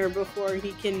trainer before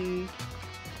he can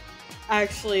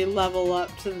actually level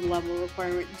up to the level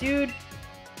requirement. Dude,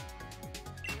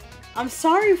 I'm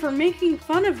sorry for making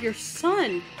fun of your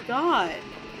son. God.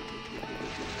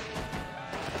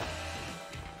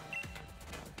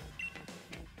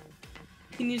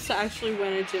 He needs to actually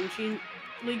win a Gym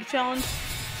League challenge.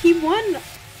 He won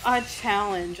a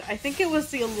challenge. I think it was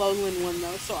the Alolan one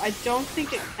though, so I don't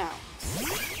think it counts.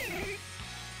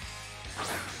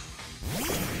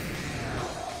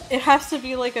 It has to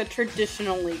be like a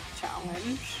traditional league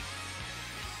challenge.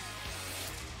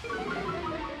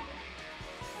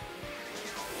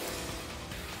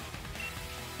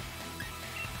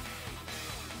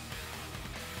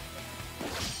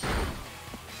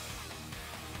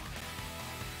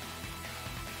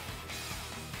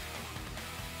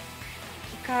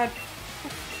 God.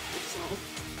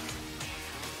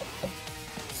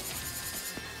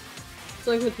 It's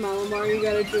like with Malamar, you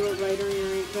gotta do it right or you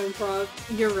ain't gonna improv.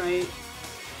 You're right.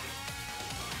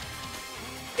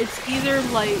 It's either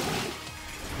like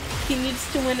he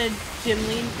needs to win a Gym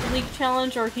League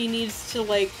challenge or he needs to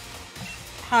like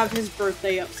have his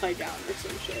birthday upside down or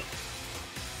some shit.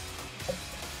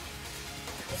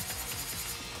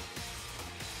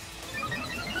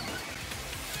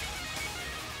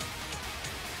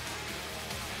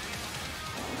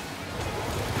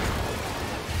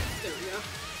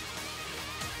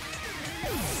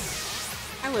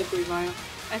 I like Levi.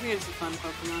 I think it's a fun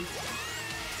Pokemon.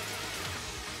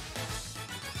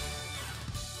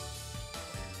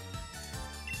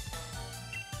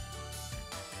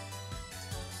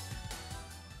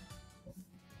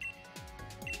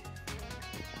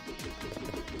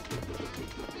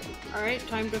 Alright,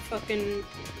 time to fucking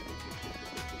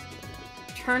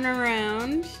turn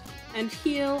around and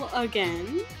heal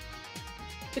again.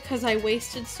 Because I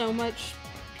wasted so much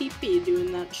PP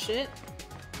doing that shit.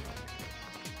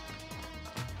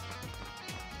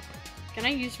 Can I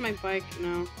use my bike?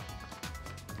 No.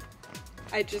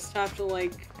 I just have to,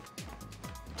 like,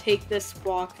 take this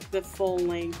walk the full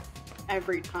length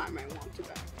every time I want to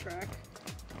backtrack.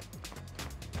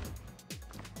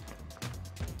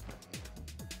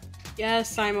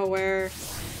 Yes, I'm aware.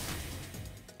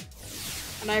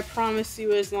 And I promise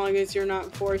you, as long as you're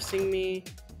not forcing me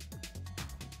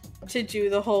to do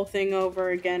the whole thing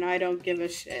over again, I don't give a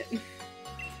shit.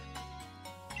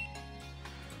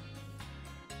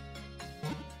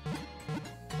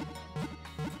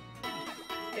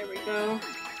 go.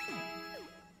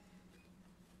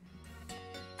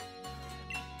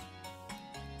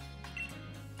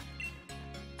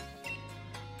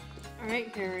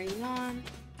 Alright, carrying on.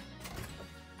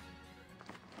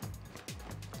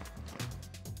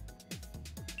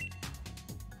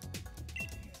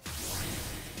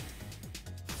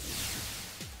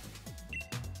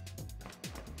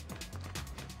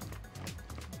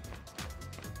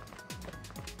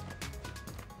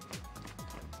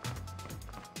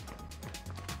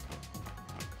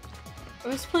 I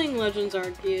was playing Legends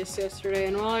Arceus yesterday,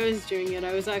 and while I was doing it,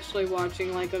 I was actually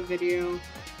watching like a video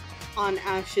on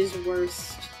Ash's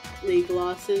worst league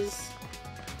losses,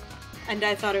 and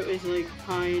I thought it was like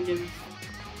kind of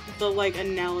the like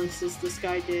analysis this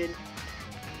guy did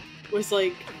was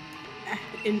like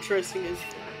interesting as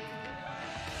fuck.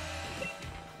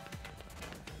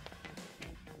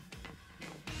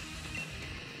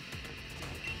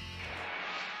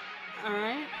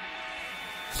 Alright.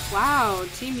 Wow,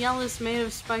 Team Yell is made of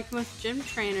Spikemuth gym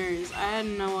trainers. I had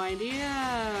no idea.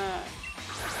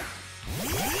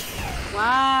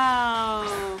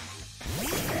 Wow.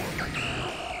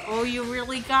 Oh, you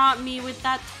really got me with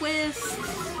that twist.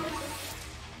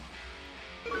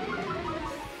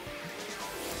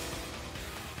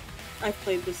 I've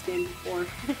played this game before.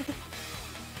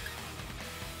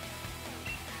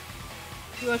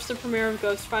 You watched the premiere of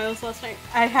Ghost Files last night?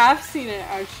 I have seen it,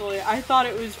 actually. I thought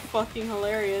it was fucking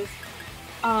hilarious.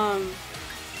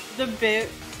 The bit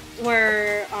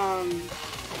where,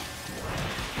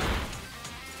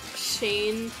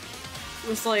 Shane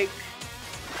was, like,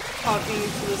 talking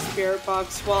to the spirit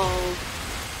box while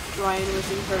Ryan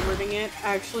was interpreting it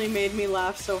actually made me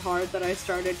laugh so hard that I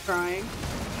started crying.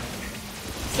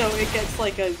 So it gets,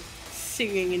 like, a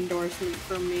singing endorsement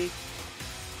from me.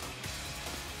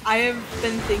 I have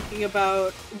been thinking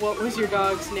about what was your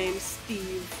dog's name,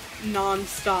 Steve,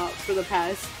 non-stop for the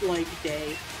past, like,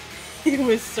 day. It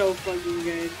was so fucking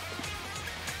good.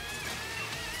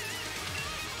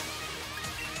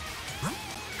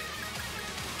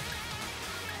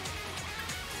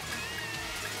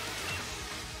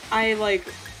 I, like,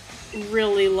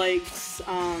 really liked,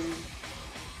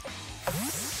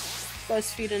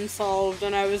 BuzzFeed Unsolved,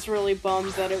 and I was really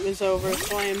bummed that it was over,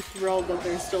 so I am thrilled that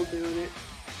they're still doing it.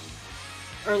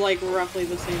 Or like roughly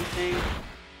the same thing.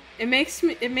 It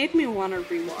made me want to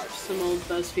rewatch some old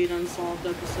BuzzFeed Unsolved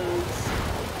episodes,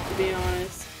 to be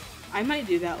honest. I might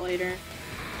do that later.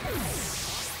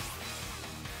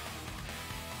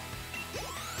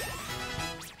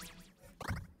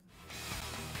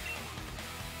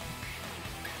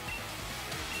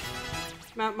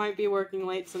 Matt might be working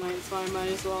late tonight, so I might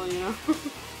as well, you know.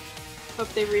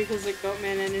 Hope they revisit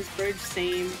Goatman and his bridge,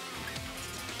 same.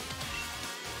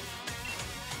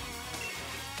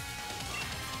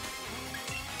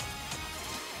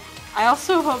 I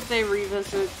also hope they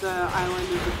revisit the Island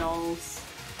of the Dolls.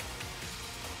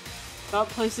 That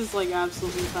place is like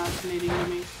absolutely fascinating to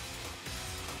me.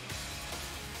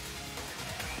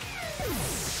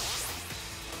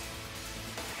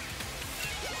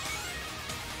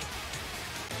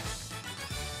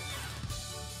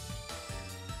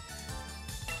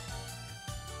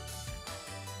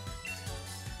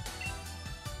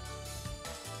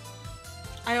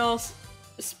 I also,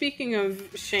 speaking of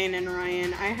Shane and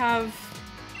Ryan, I have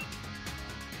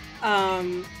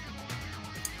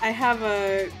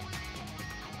a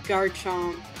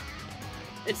Garchomp.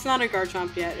 It's not a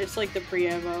Garchomp yet, it's like the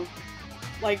pre-Evo.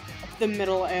 Like, the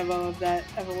middle Evo of that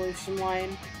evolution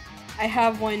line. I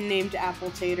have one named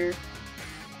Apple Tater.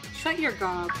 Shut your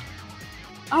gob.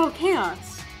 Oh,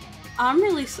 Chaos. I'm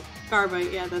really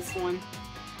Garbite, yeah, that's the one.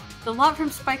 The lot from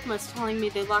Spikemuth's telling me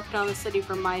they locked down the city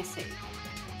for my sake.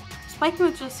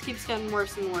 Spikemuth just keeps getting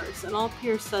worse and worse, and all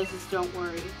Pierce says is don't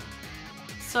worry.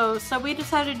 So we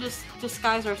decided to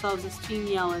disguise ourselves as Team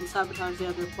Yell and sabotage the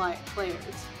other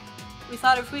players. We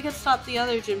thought if we could stop the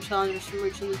other gym challengers from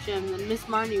reaching the gym, then Miss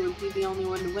Marnie would be the only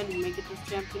one to win and make it to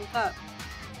the Champion Cup.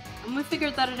 And we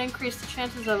figured that it increased the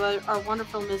chances of our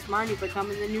wonderful Miss Marnie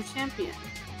becoming the new champion.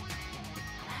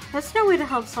 That's no way to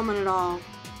help someone at all.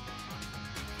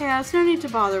 Yeah, it's no need to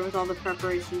bother with all the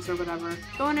preparations or whatever.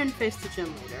 Go in and face the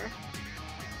gym leader.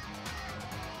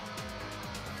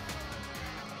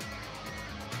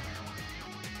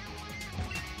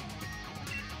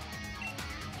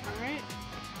 Alright.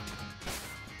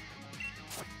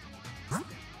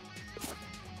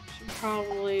 Should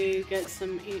probably get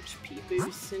some HP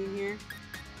boosts in here.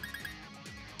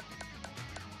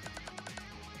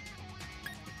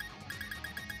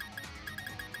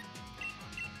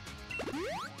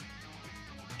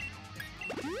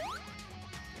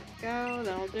 Go,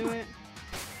 that'll do it.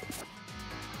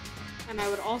 And I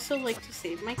would also like to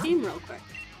save my game real quick.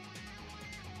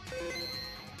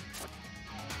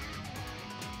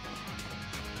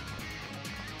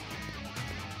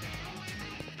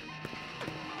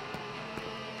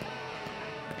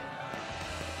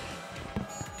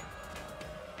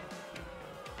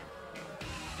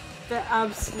 The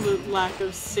absolute lack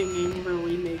of singing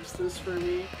really makes this for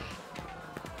me.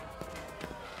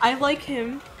 I like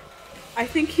him. I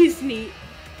think he's neat.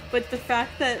 But the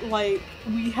fact that, like,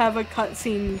 we have a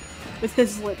cutscene with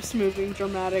his lips moving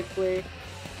dramatically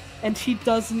and he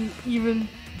doesn't even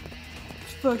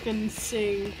fucking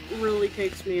sing really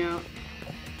takes me out.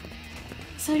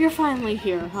 So you're finally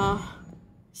here, huh?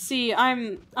 See,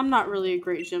 I'm not really a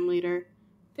great gym leader.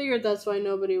 Figured that's why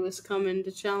nobody was coming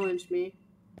to challenge me.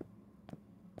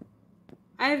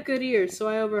 I have good ears, so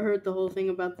I overheard the whole thing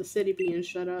about the city being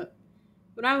shut up.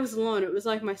 When I was alone, it was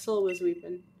like my soul was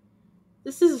weeping.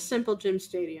 This is a simple gym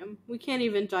stadium. We can't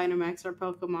even Dynamax our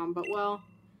Pokémon, but well,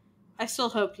 I still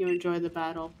hope you enjoy the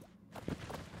battle.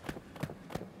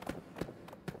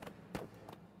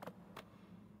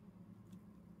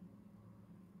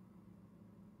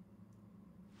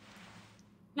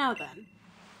 Now then.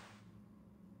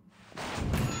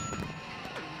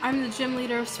 I'm the gym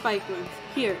leader of Spikemuth.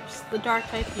 Here's the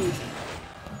Dark-type user.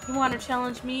 You want to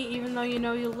challenge me even though you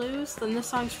know you'll lose? Then this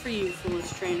song's for you, foolish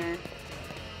trainer.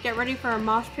 Get ready for a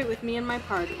mosh pit with me and my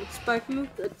party.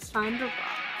 Spikemuth, it's time to rock.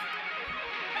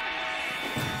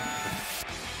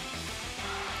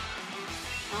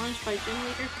 Challenged by gym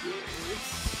leader Piers.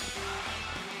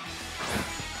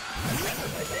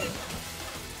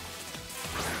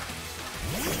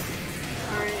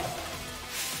 Alright.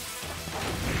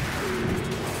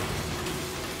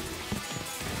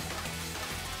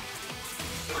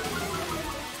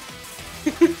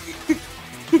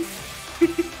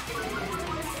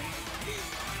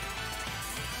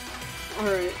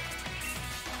 Alright.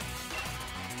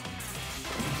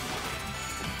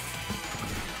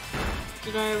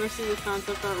 Did I ever see the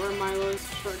concept art where Milo's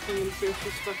Short King and Pierce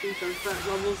was fucking Junkrat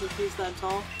levels if he's that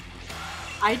tall?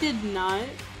 I did not,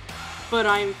 but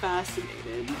I'm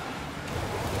fascinated.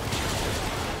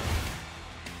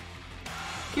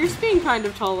 Pierce being kind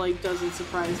of tall, like, doesn't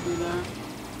surprise me though.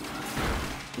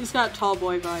 He's got tall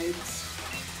boy vibes.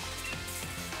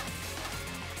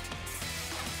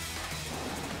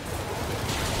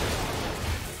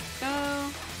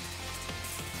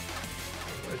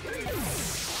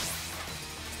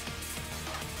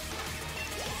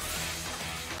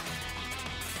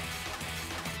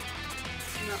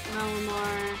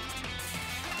 Malamar.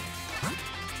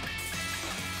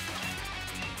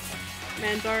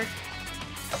 Mandark.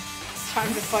 It's time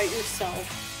to fight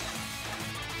yourself.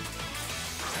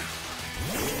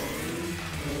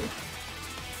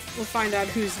 We'll find out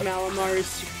whose Malamar is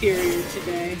superior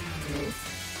today.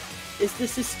 Is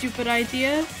this a stupid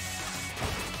idea?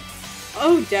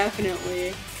 Oh,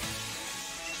 definitely.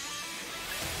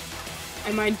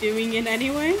 Am I doing it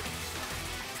anyway?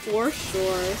 For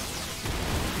sure.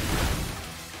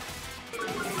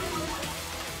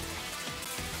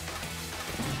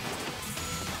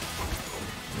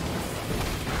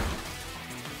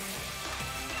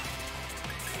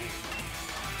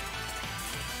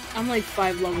 I'm like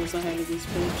 5 levels ahead of this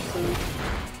bitch, so...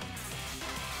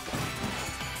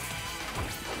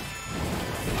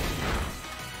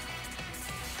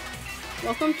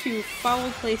 Welcome to Foul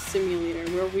Play Simulator,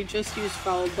 where we just use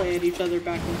foul play at each other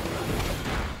back and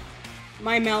forth.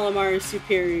 My Malamar is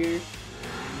superior.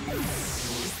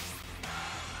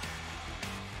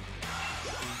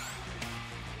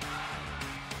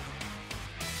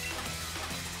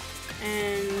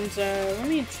 And, let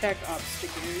me check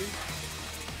Obstagoon.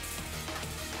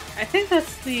 I think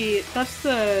that's the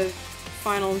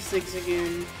final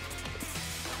Zigzagoon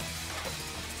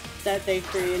that they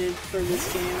created for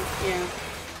this game. Yeah.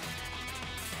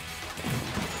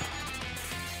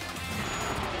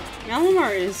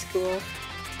 Malamar is cool.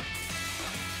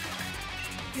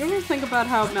 You ever think about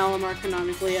how Malamar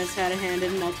canonically has had a hand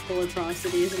in multiple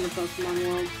atrocities in the Pokemon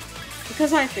world?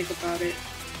 Because I think about it.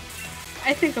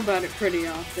 I think about it pretty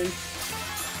often.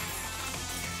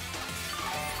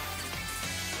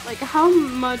 Like, how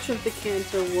much of the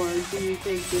Kanto War do you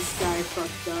think this guy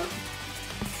fucked up?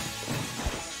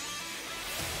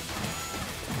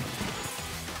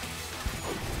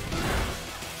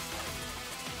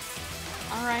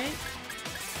 Alright.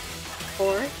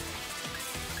 4.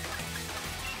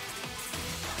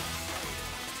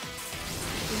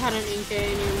 You had an Inkay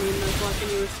in your Mean Nuzlocke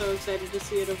and you were so excited to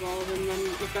see it evolve, and then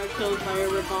it got killed by a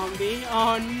Ribombee.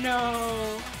 Oh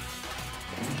no!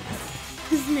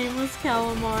 His name was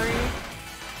Calamari.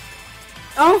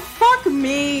 Oh, fuck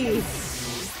me!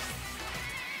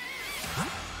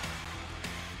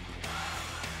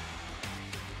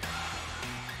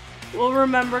 We'll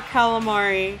remember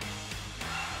calamari.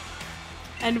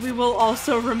 And we will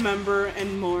also remember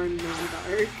and mourn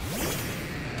Mandark.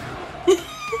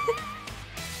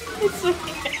 It's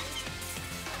okay.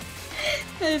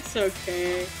 It's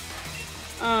okay.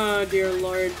 Oh, dear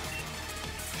lord.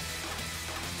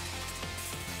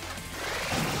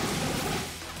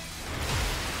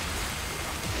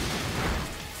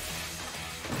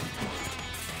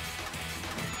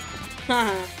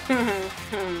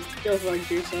 Go fuck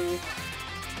yourself.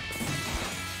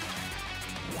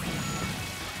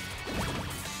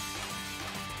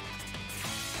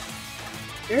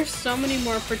 There's so many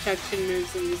more protection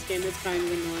moves in this game, it's kind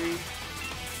of annoying.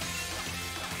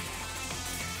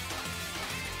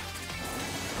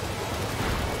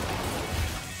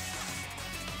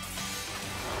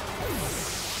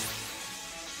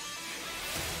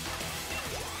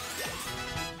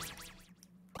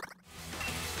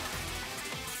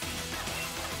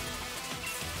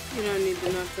 You don't need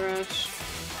the nut rush.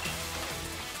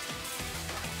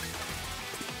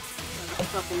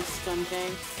 Fucking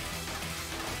stunting.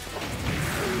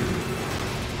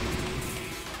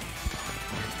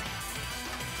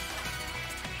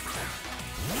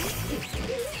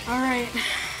 Alright.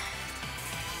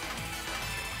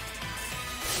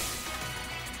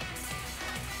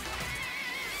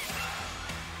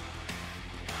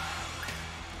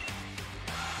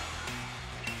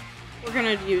 We're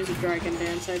gonna use a Dragon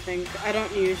Dance, I think. I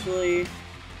don't usually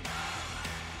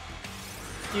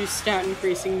use stat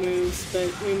increasing moves,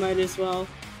 but we might as well.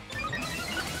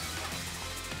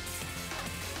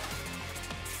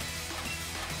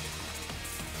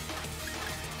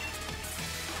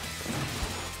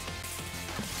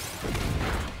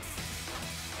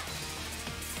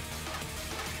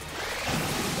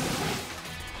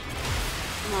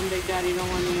 Come on, Big Daddy, don't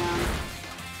let me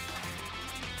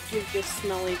give this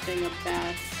smelly thing a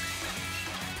bath.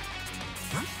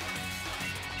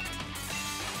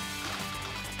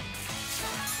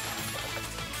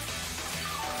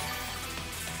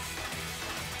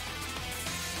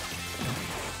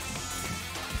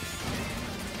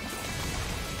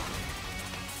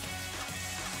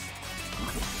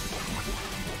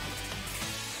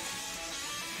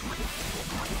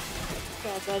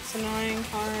 God, that's annoying.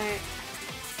 Alright.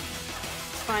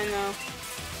 It's fine though.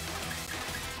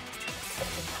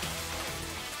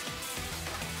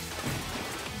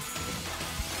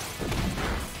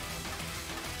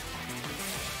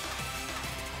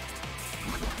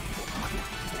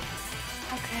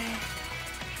 Okay.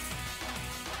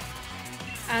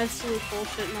 Absolute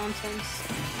bullshit nonsense.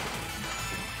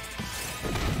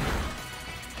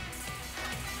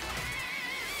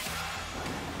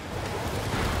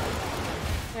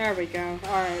 There we go.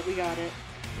 Alright, we got it.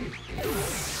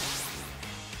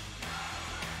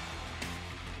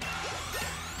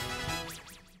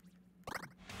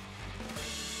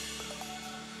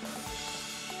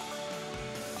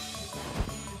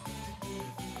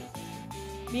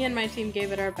 Me and my team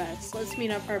gave it our best. Let's meet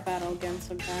up for a battle again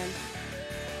sometime.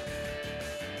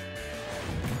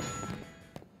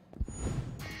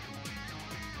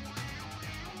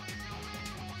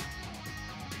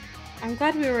 I'm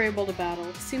glad we were able to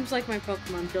battle. Seems like my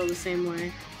Pokemon feel the same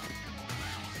way.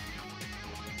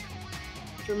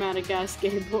 Dramatic ass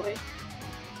gay boy.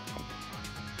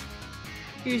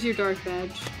 Here's your dark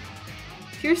badge.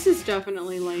 Pierce is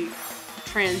definitely like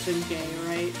trans and gay,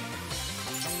 right?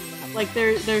 Like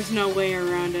there's no way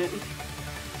around it.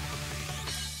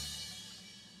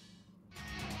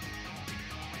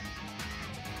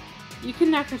 You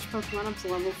can knock your Pokemon up to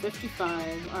level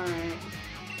 55. Alright.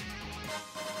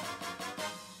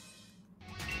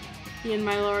 Ian,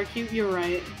 my lower cute, you're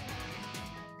right.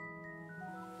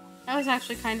 That was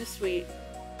actually kind of sweet.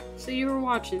 So you were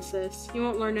watching, sis. You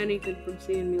won't learn anything from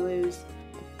seeing me lose.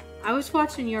 I was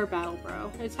watching your battle,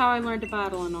 bro. It's how I learned to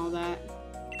battle and all that.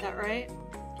 That right?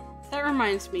 That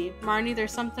reminds me, Marnie,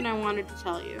 there's something I wanted to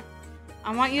tell you.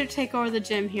 I want you to take over the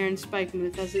gym here in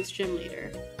Spikemuth as its gym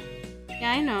leader.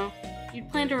 Yeah, I know.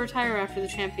 You'd plan to retire after the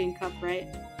Champion Cup, right?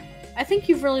 I think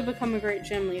you've really become a great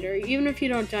gym leader, even if you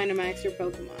don't Dynamax your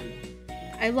Pokemon.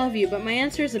 I love you, but my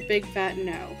answer is a big fat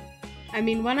no. I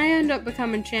mean, when I end up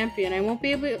becoming champion, I won't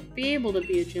be able to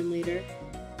be a gym leader.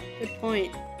 Good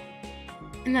point.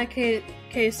 In that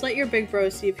case, let your big bro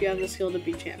see if you have the skill to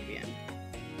be champion.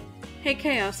 Hey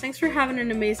Chaos, thanks for having an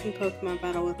amazing Pokemon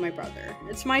battle with my brother.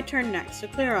 It's my turn next, so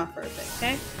clear off for a bit,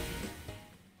 okay?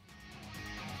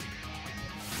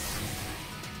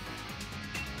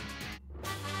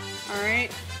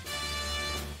 Alright.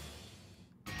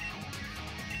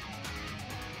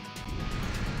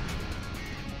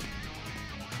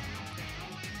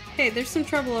 Hey, there's some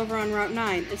trouble over on Route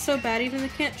 9. It's so bad even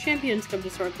the champions come to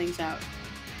sort things out.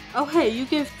 Oh hey, you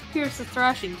gave Pierce a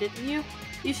thrashing, didn't you?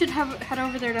 You should head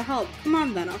over there to help. Come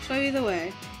on then, I'll show you the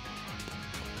way.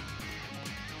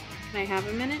 Can I have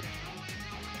a minute?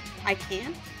 I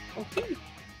can? Okay.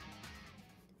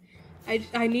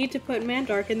 I need to put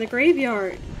Mandark in the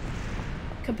graveyard.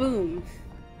 Kaboom.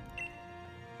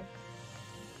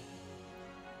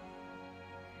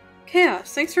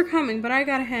 Chaos, thanks for coming, but I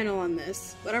got a handle on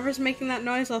this. Whatever's making that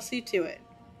noise, I'll see to it.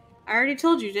 I already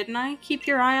told you, didn't I? Keep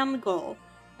your eye on the goal.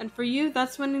 And for you,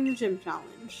 that's winning the gym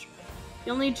challenge.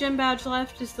 The only gym badge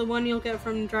left is the one you'll get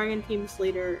from Dragon Gym's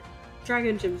leader,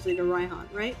 Raihan,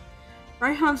 right?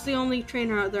 Raihan's the only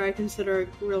trainer out there I consider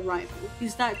a real rival.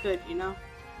 He's that good, you know?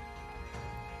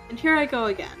 And here I go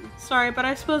again. Sorry, but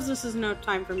I suppose this is no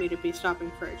time for me to be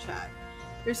stopping for a chat.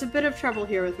 There's a bit of trouble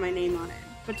here with my name on it,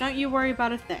 but don't you worry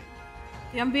about a thing.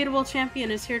 The unbeatable champion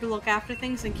is here to look after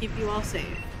things and keep you all safe.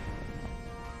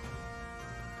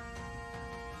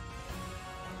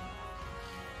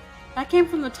 That came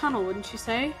from the tunnel, wouldn't you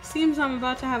say? Seems I'm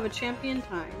about to have a champion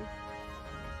time.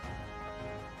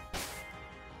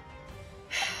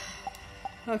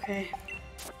 Okay.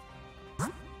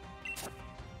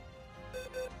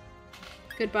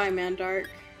 Goodbye, Mandark.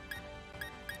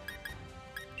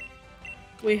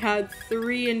 We had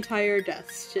 3 entire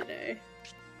deaths today.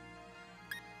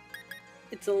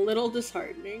 It's a little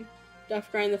disheartening.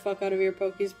 Def grind the fuck out of your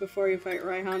Pokies before you fight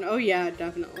Raihan. Oh yeah,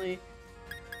 definitely.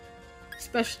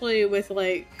 Especially with,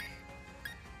 like,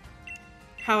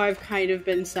 how I've kind of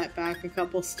been set back a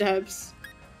couple steps.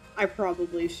 I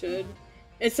probably should.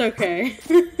 It's okay.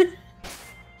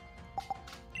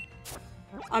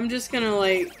 I'm just gonna,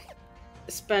 like,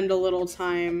 spend a little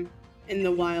time in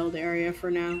the wild area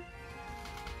for now.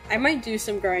 I might do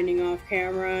some grinding off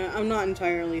camera. I'm not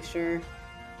entirely sure.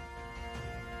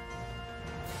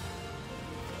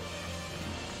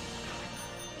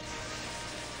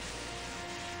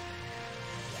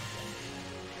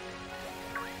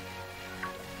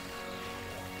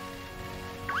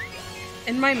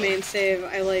 In my main save,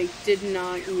 I, like, did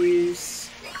not use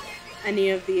any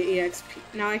of the EXP.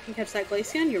 Now I can catch that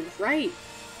Glaceon? You're right!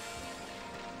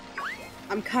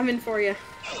 I'm coming for you.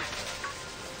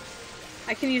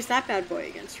 I can use that bad boy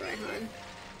against Raihan.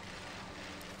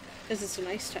 Because it's an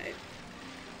ice type.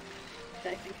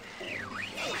 That I think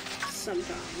ahead.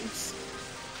 Sometimes.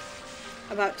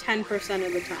 About 10%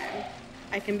 of the time.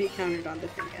 I can be counted on to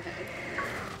think ahead.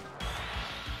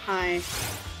 Hi.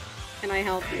 Can I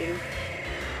help you?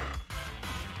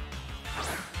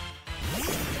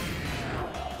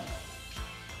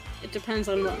 It depends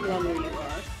on what level you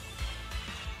are.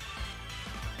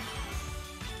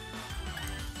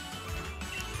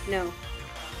 No.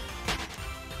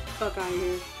 Fuck out of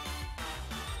here.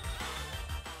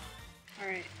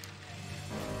 Alright.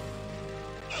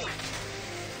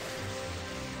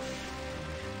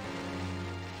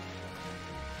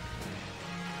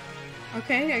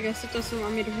 Okay, I guess it doesn't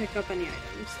want me to pick up any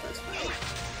items. That's fine.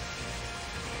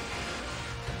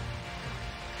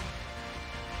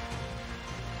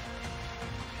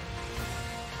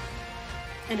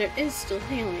 And it is still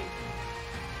healing.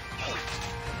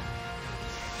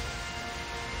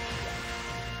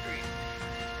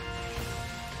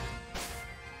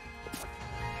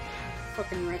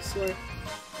 Fucking wrestler.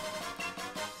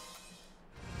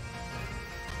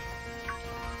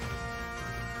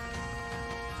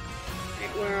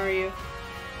 Right, where are you?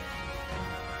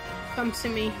 Come to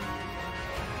me.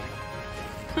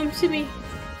 Come to me.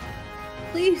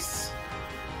 Please.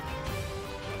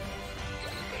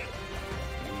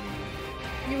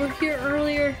 You were here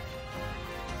earlier.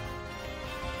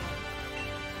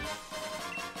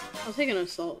 I'll take an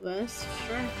assault vest,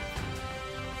 sure.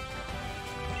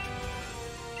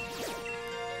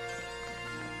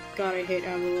 God, I hate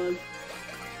Avalon.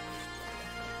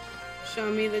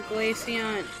 Show me the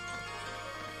Glaceon.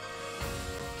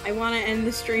 I want to end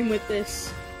the stream with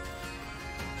this.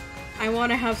 I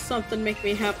want to have something make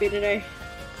me happy today.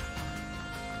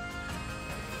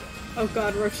 Oh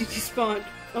god, Roshi despawned.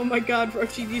 Oh my god,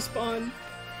 Roshi despawned.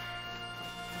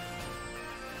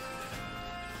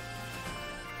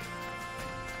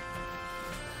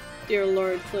 Dear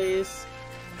Lord, please.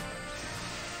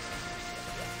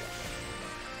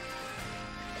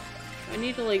 I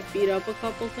need to, like, beat up a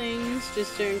couple things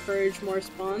just to encourage more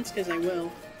spawns, because I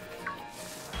will.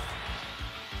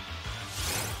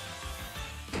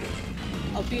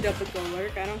 I'll beat up a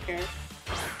Golurk, I don't care.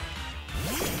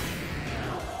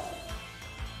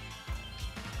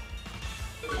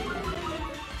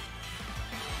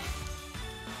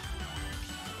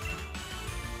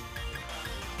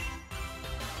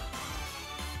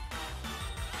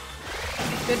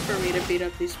 good for me to beat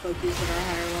up these Pokies that are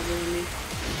higher level than me.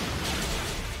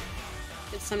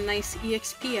 Get some nice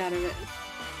EXP out of it.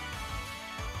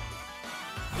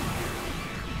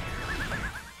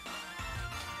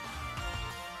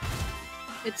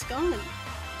 It's gone.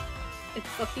 It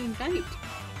fucking died.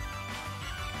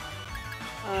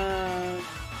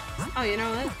 Oh, you know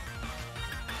what?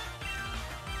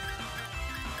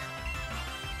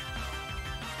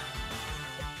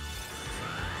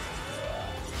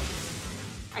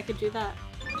 I could do that.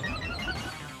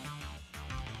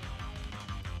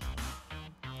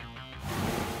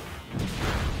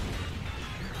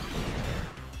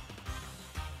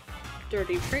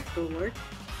 Dirty trick will work.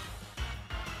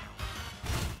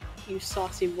 You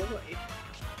saucy boy.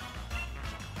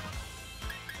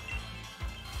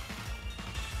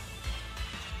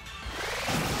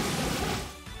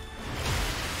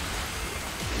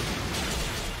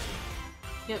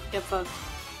 Yep, get fucked.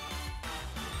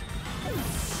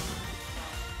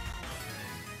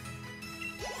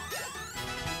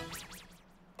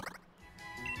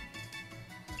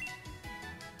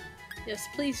 Yes,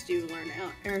 please do learn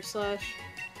air slash.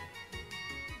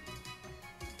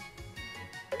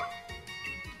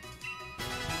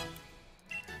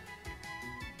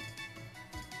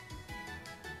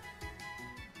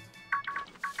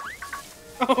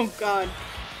 Oh god.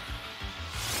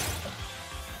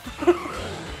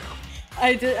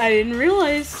 I didn't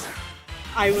realize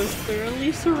I was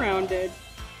thoroughly surrounded.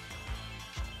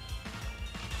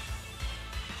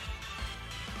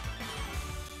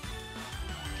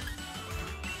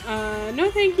 No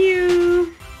thank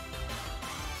you.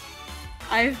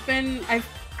 I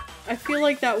feel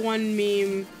like that one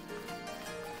meme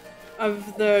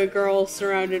of the girl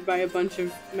surrounded by a bunch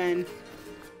of men.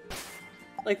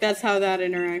 Like, that's how that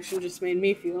interaction just made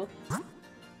me feel.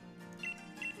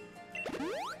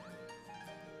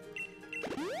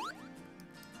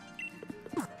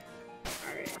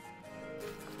 Alright.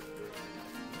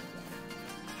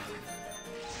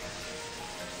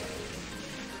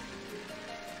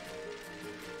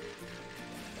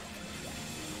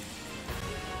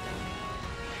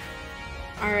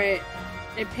 Alright.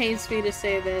 It pains me to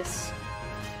say this,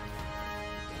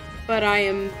 but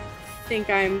I think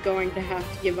I'm going to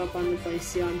have to give up on the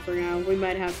Glaceon for now. We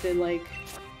might have to, like...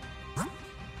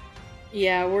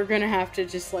 Yeah, we're gonna have to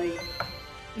just, like,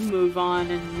 move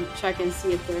on and check and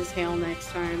see if there's hail next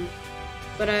time.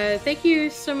 But, thank you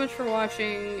so much for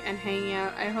watching and hanging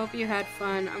out. I hope you had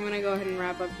fun. I'm gonna go ahead and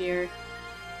wrap up here.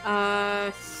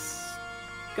 God,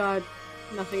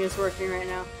 nothing is working right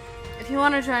now. If you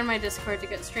want to join my Discord to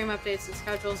get stream updates and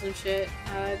schedules and shit,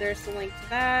 there's the link to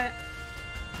that.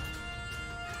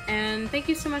 And thank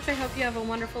you so much. I hope you have a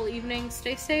wonderful evening.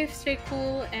 Stay safe, stay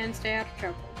cool, and stay out of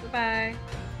trouble. Goodbye.